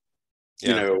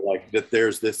 you know, like that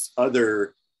there's this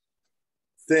other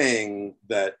thing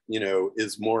that, you know,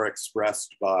 is more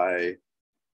expressed by,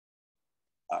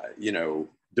 you know,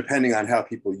 depending on how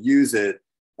people use it,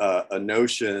 a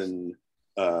Notion,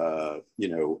 you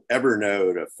know,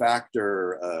 Evernote, a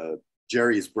Factor,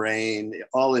 Jerry's Brain,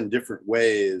 all in different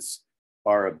ways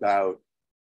are about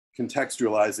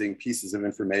contextualizing pieces of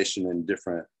information in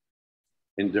different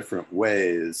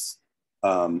ways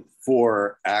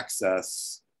for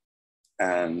access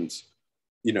and,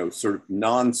 you know, sort of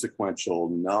non-sequential,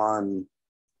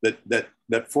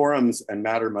 that forums and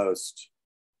Mattermost,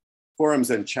 forums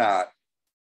and chat,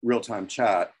 real-time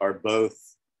chat are both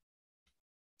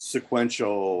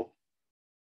sequential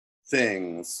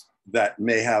things that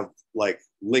may have like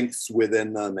links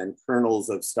within them and kernels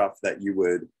of stuff that you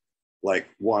would like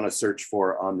want to search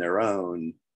for on their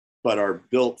own, but are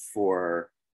built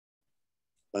for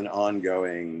an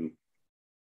ongoing,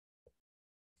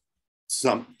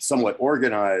 somewhat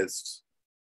organized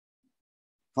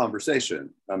conversation.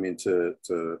 I mean,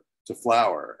 to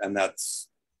flower, and that's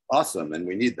awesome, and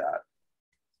we need that.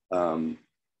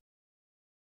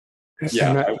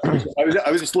 Yeah,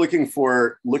 I was just looking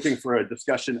for a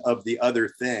discussion of the other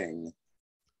things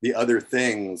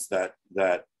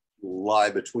that lie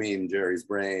between Jerry's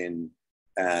Brain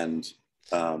and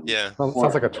Yeah.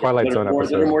 Sounds like a Twilight Zone episode.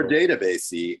 That are more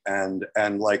databasey, and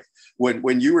like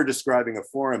when you were describing a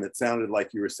forum, it sounded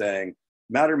like you were saying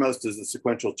Mattermost is a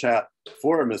sequential chat.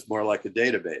 Forum is more like a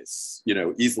database, you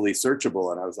know, easily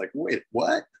searchable. And I was like, wait,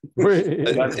 what?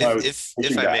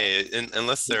 If I may,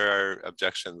 unless there are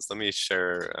objections, let me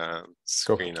share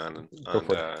screen on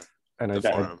the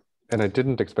forum. And I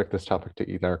didn't expect this topic to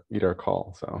eat our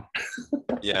call, so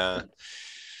yeah,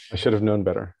 I should have known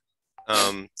better.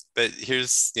 But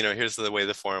here's the way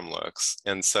the forum looks,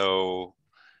 and so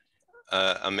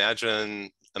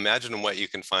imagine what you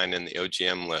can find in the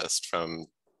OGM list from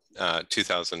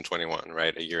 2021,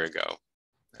 right? A year ago,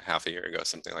 half a year ago,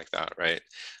 something like that, right?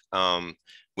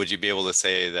 Would you be able to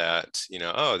say that, you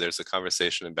know, oh, there's a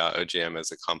conversation about OGM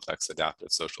as a complex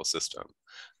adaptive social system,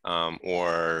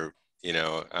 or, you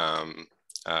know,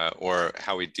 or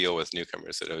how we deal with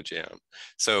newcomers at OGM.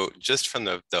 So just from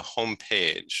the home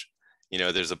page, you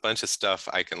know, there's a bunch of stuff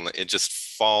it just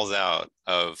falls out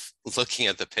of looking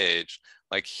at the page.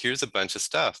 Like, here's a bunch of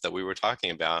stuff that we were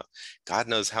talking about, God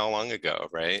knows how long ago,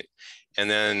 right? And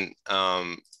then,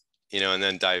 you know, and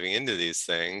then diving into these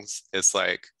things, it's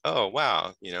like, oh,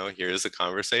 wow, you know, here's a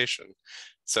conversation.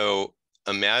 So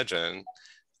imagine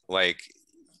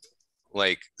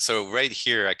so right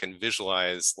here, I can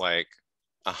visualize like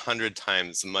 100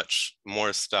 times much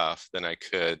more stuff than I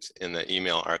could in the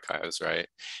email archives, right?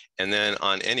 And then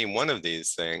on any one of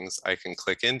these things, I can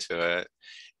click into it,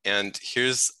 and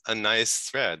here's a nice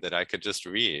thread that I could just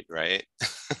read, right?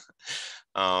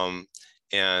 And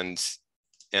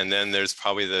then there's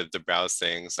probably the browse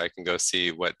things. I can go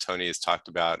see what Tony has talked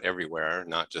about everywhere,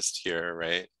 not just here,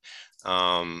 right?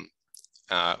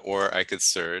 Or I could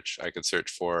search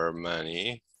for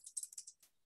money.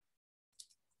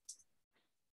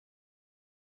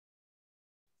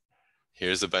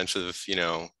 Here's a bunch of, you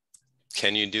know,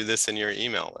 can you do this in your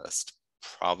email list?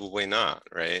 Probably not,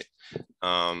 right?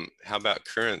 How about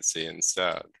currency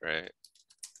instead, right?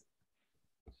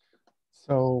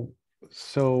 So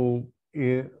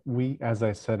we, as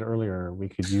I said earlier, we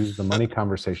could use the money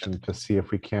conversation to see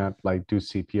if we can't like do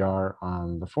CPR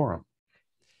on the forum.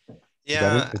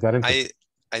 Yeah, is that interesting?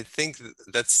 I think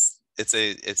it's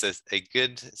a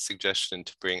good suggestion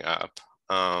to bring up.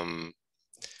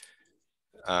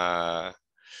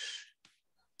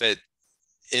 But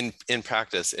in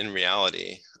practice, in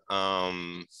reality,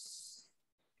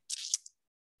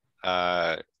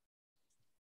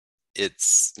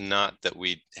 it's not that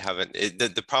we haven't.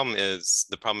 The problem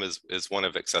is one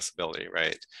of accessibility,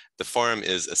 right? The forum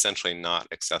is essentially not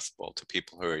accessible to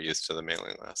people who are used to the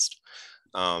mailing list.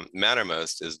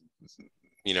 Mattermost is,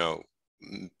 you know,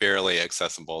 barely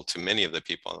accessible to many of the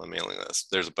people on the mailing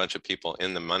list. There's a bunch of people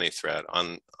in the money thread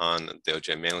on the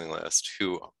OGM mailing list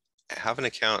who have an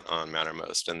account on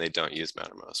Mattermost and they don't use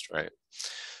Mattermost, right?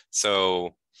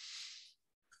 So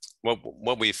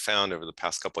what we've found over the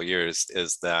past couple of years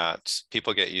is that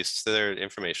people get used to their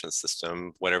information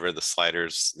system, whatever the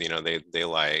sliders, you know, they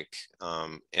like,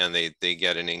 and they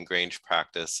get an ingrained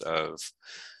practice of,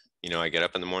 you know, I get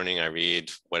up in the morning, I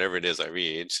read whatever it is I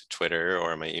read, Twitter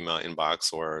or my email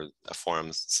inbox or a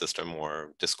forum system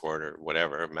or Discord or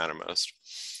whatever, Mattermost.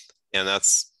 And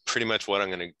that's pretty much what I'm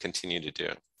going to continue to do.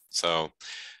 So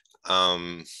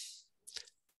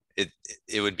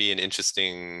it would be an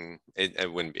interesting,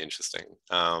 it wouldn't be interesting.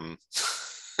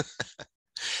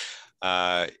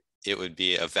 It would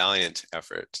be a valiant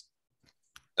effort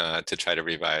to try to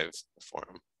revive the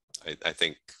forum. I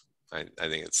think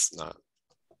it's not.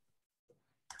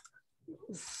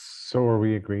 So are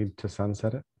we agreed to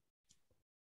sunset it?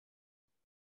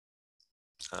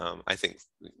 I think,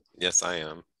 yes, I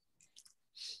am.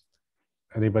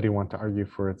 Anybody want to argue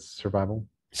for its survival?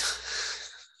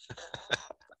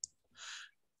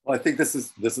 Well, I think this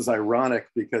is ironic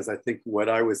because I think what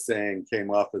I was saying came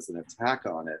off as an attack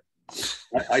on it.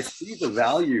 I see the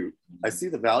value. I see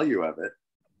the value of it,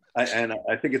 and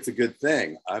I think it's a good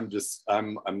thing. I'm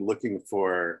looking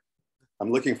for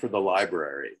the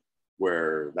library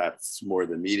where that's more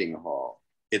the meeting hall.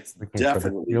 It's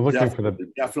definitely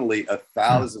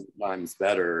 1,000 times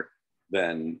better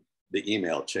than the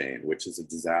email chain, which is a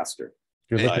disaster.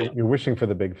 You're wishing for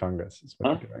the big fungus, is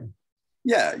what you're doing.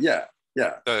 Yeah.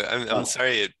 So I'm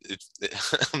sorry.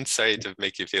 I'm sorry to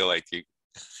make you feel like you.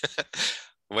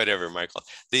 Whatever, Michael.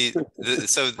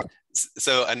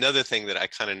 So another thing that I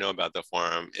kind of know about the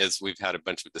forum is we've had a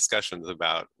bunch of discussions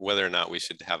about whether or not we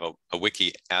should have a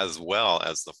wiki as well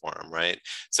as the forum, right?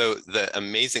 So the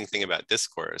amazing thing about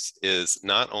Discourse is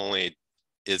not only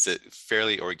is it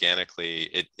fairly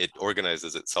organically, it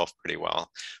organizes itself pretty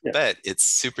well, but it's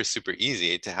super, super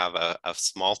easy to have a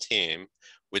small team,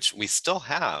 which we still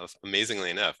have,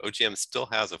 amazingly enough. OGM still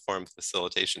has a forum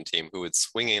facilitation team who would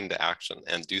swing into action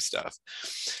and do stuff.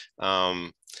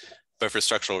 But for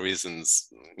structural reasons,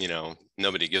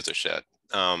 nobody gives a shit.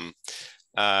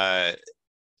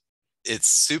 It's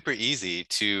super easy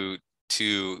to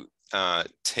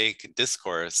take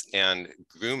Discourse and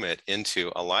groom it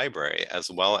into a library as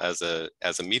well as a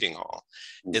meeting hall.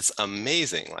 It's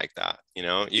amazing like that.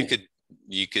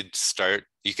 You could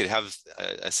have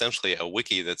essentially a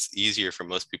wiki that's easier for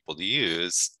most people to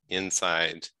use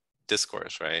inside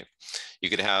Discourse, right? You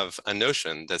could have a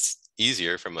Notion that's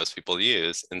easier for most people to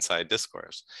use inside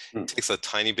Discourse. It takes a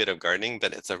tiny bit of gardening,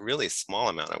 but it's a really small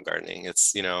amount of gardening.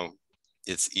 It's,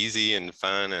 it's easy and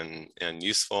fun and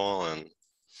useful. And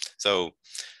so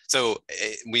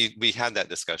we had that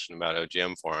discussion about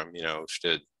OGM forum,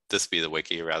 should this be the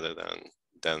wiki rather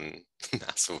than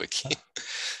NASA wiki?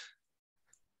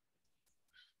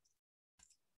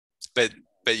 But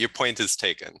your point is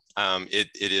taken. It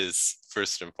is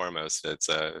first and foremost, it's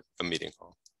a meeting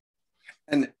hall.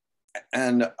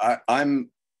 And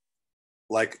I'm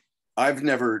like, I've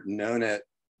never known it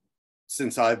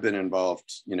since I've been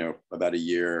involved, about a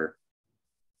year,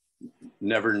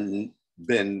 never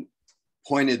been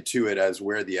pointed to it as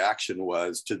where the action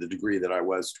was to the degree that I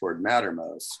was toward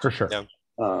Mattermost. For sure. Yeah.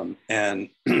 And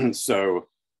so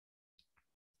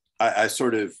I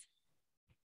sort of,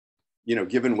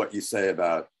 given what you say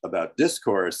about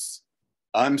Discourse,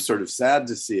 I'm sort of sad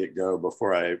to see it go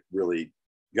before I really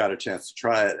got a chance to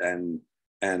try it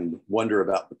and wonder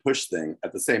about the push thing.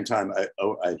 At the same time,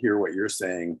 I hear what you're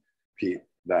saying, Pete,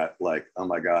 that like, oh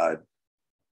my God,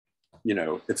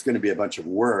 it's going to be a bunch of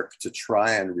work to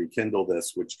try and rekindle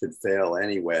this, which could fail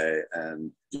anyway.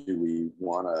 And do we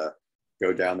want to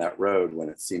go down that road when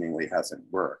it seemingly hasn't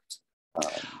worked?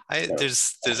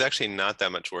 There's actually not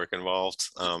that much work involved,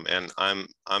 and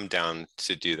I'm down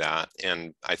to do that.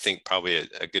 And I think probably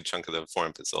a good chunk of the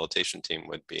forum facilitation team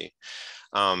would be.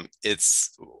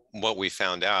 It's what we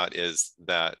found out is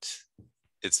that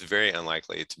it's very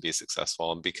unlikely to be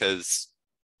successful because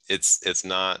it's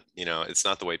not it's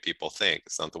not the way people think.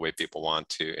 It's not the way people want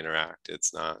to interact.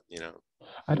 It's not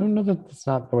I don't know that it's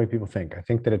not the way people think. I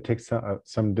think that it takes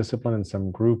some discipline and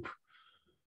some group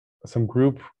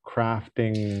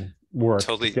crafting work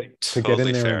to get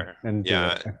in there fair. and do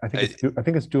it. I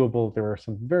think it's doable. There are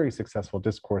some very successful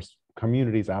Discourse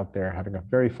communities out there having a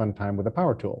very fun time with a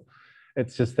power tool.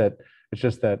 It's just that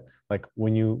like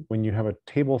when you have a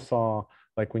table saw,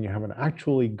 like when you have an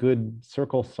actually good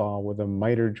circle saw with a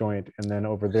miter joint, and then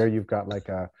over there you've got like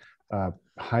a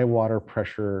high water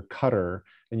pressure cutter,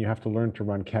 and you have to learn to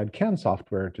run CAD/CAM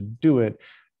software to do it.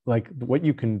 Like what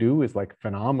you can do is like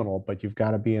phenomenal, but you've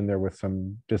got to be in there with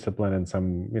some discipline and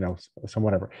some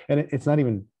whatever. And it's not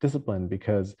even discipline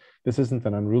because this isn't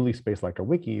an unruly space like a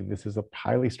wiki. This is a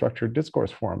highly structured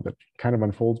Discourse forum that kind of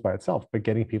unfolds by itself, but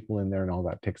getting people in there and all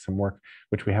that takes some work,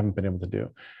 which we haven't been able to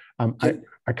do. I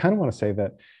kind of want to say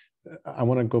that I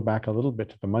want to go back a little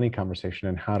bit to the money conversation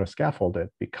and how to scaffold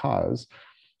it, because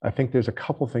I think there's a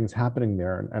couple things happening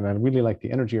there, and I really like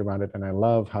the energy around it. And I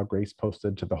love how Grace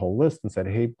posted to the whole list and said,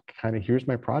 hey, kind of here's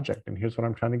my project and here's what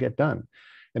I'm trying to get done.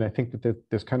 And I think that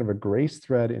there's kind of a grace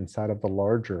thread inside of the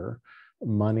larger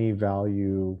money,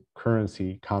 value,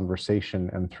 currency conversation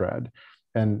and thread.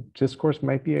 And discourse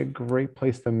might be a great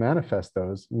place to manifest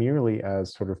those merely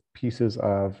as sort of pieces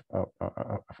of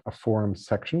a forum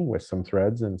section with some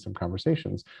threads and some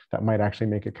conversations that might actually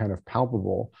make it kind of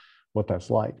palpable what that's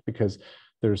like, because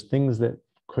there's things that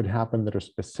could happen that are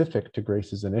specific to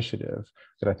Grace's initiative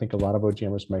that I think a lot of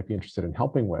OGMers might be interested in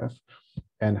helping with,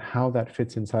 and how that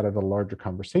fits inside of the larger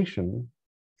conversation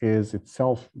is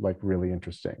itself like really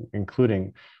interesting,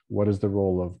 including what is the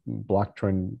role of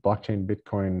blockchain,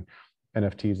 Bitcoin,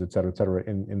 NFTs, et cetera,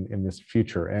 in this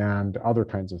future, and other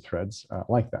kinds of threads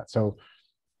like that. So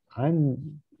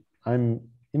I'm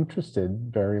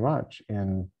interested very much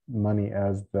in money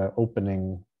as the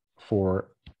opening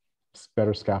for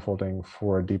better scaffolding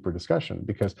for a deeper discussion,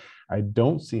 because I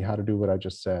don't see how to do what I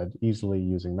just said easily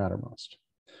using Mattermost.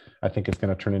 I think it's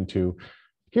going to turn into,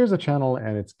 here's a channel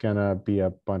and it's going to be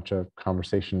a bunch of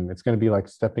conversation. It's going to be like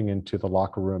stepping into the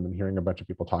locker room and hearing a bunch of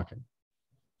people talking.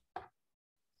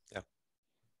 Yeah.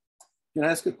 Can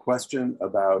I ask a question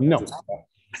about? No.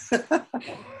 I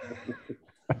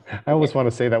always want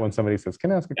to say that when somebody says,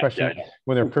 can I ask a question?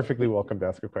 When they're perfectly welcome to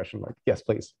ask a question, like, yes,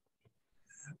 please.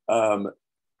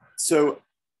 So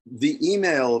the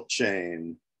email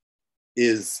chain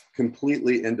is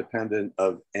completely independent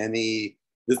of any,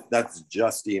 that's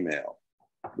just email.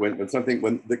 When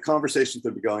the conversations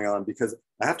would be going on, because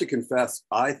I have to confess,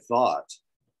 I thought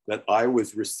that I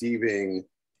was receiving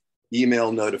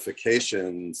email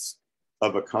notifications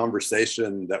of a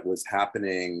conversation that was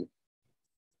happening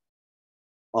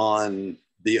on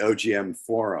the OGM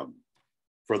forum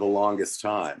for the longest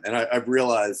time. And I've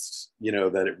realized,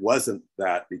 that it wasn't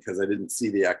that, because I didn't see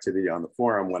the activity on the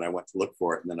forum when I went to look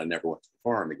for it, and then I never went to the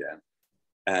forum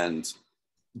again.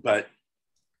 But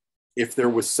if there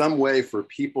was some way for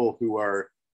people who are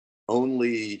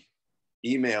only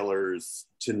emailers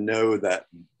to know that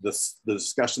the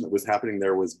discussion that was happening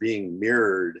there was being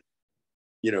mirrored,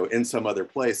 in some other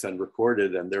place and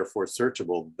recorded and therefore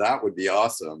searchable, that would be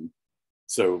awesome.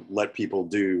 So let people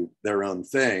do their own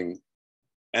thing.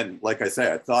 And like I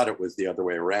say, I thought it was the other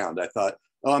way around. I thought,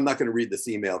 oh, I'm not going to read this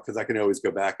email because I can always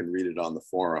go back and read it on the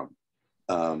forum.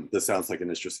 This sounds like an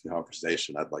interesting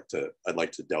conversation. I'd like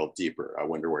to delve deeper. I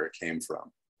wonder where it came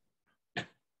from.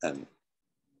 And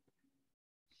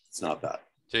it's not that.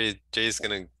 Jay's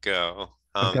gonna go.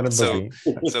 So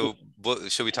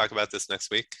Should we talk about this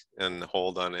next week and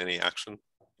hold on any action?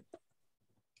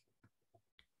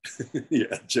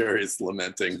 Yeah, Jerry's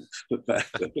lamenting the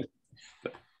fact that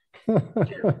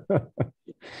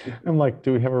I'm like,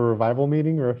 do we have a revival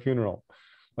meeting or a funeral?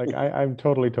 Like, I'm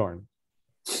totally torn.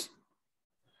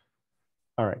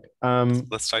 All right.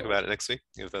 Let's talk about it next week,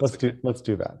 if that's okay. Let's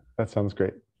do that. That sounds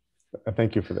great.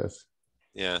 Thank you for this.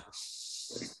 Yeah.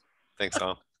 Thanks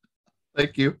all.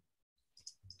 Thank you.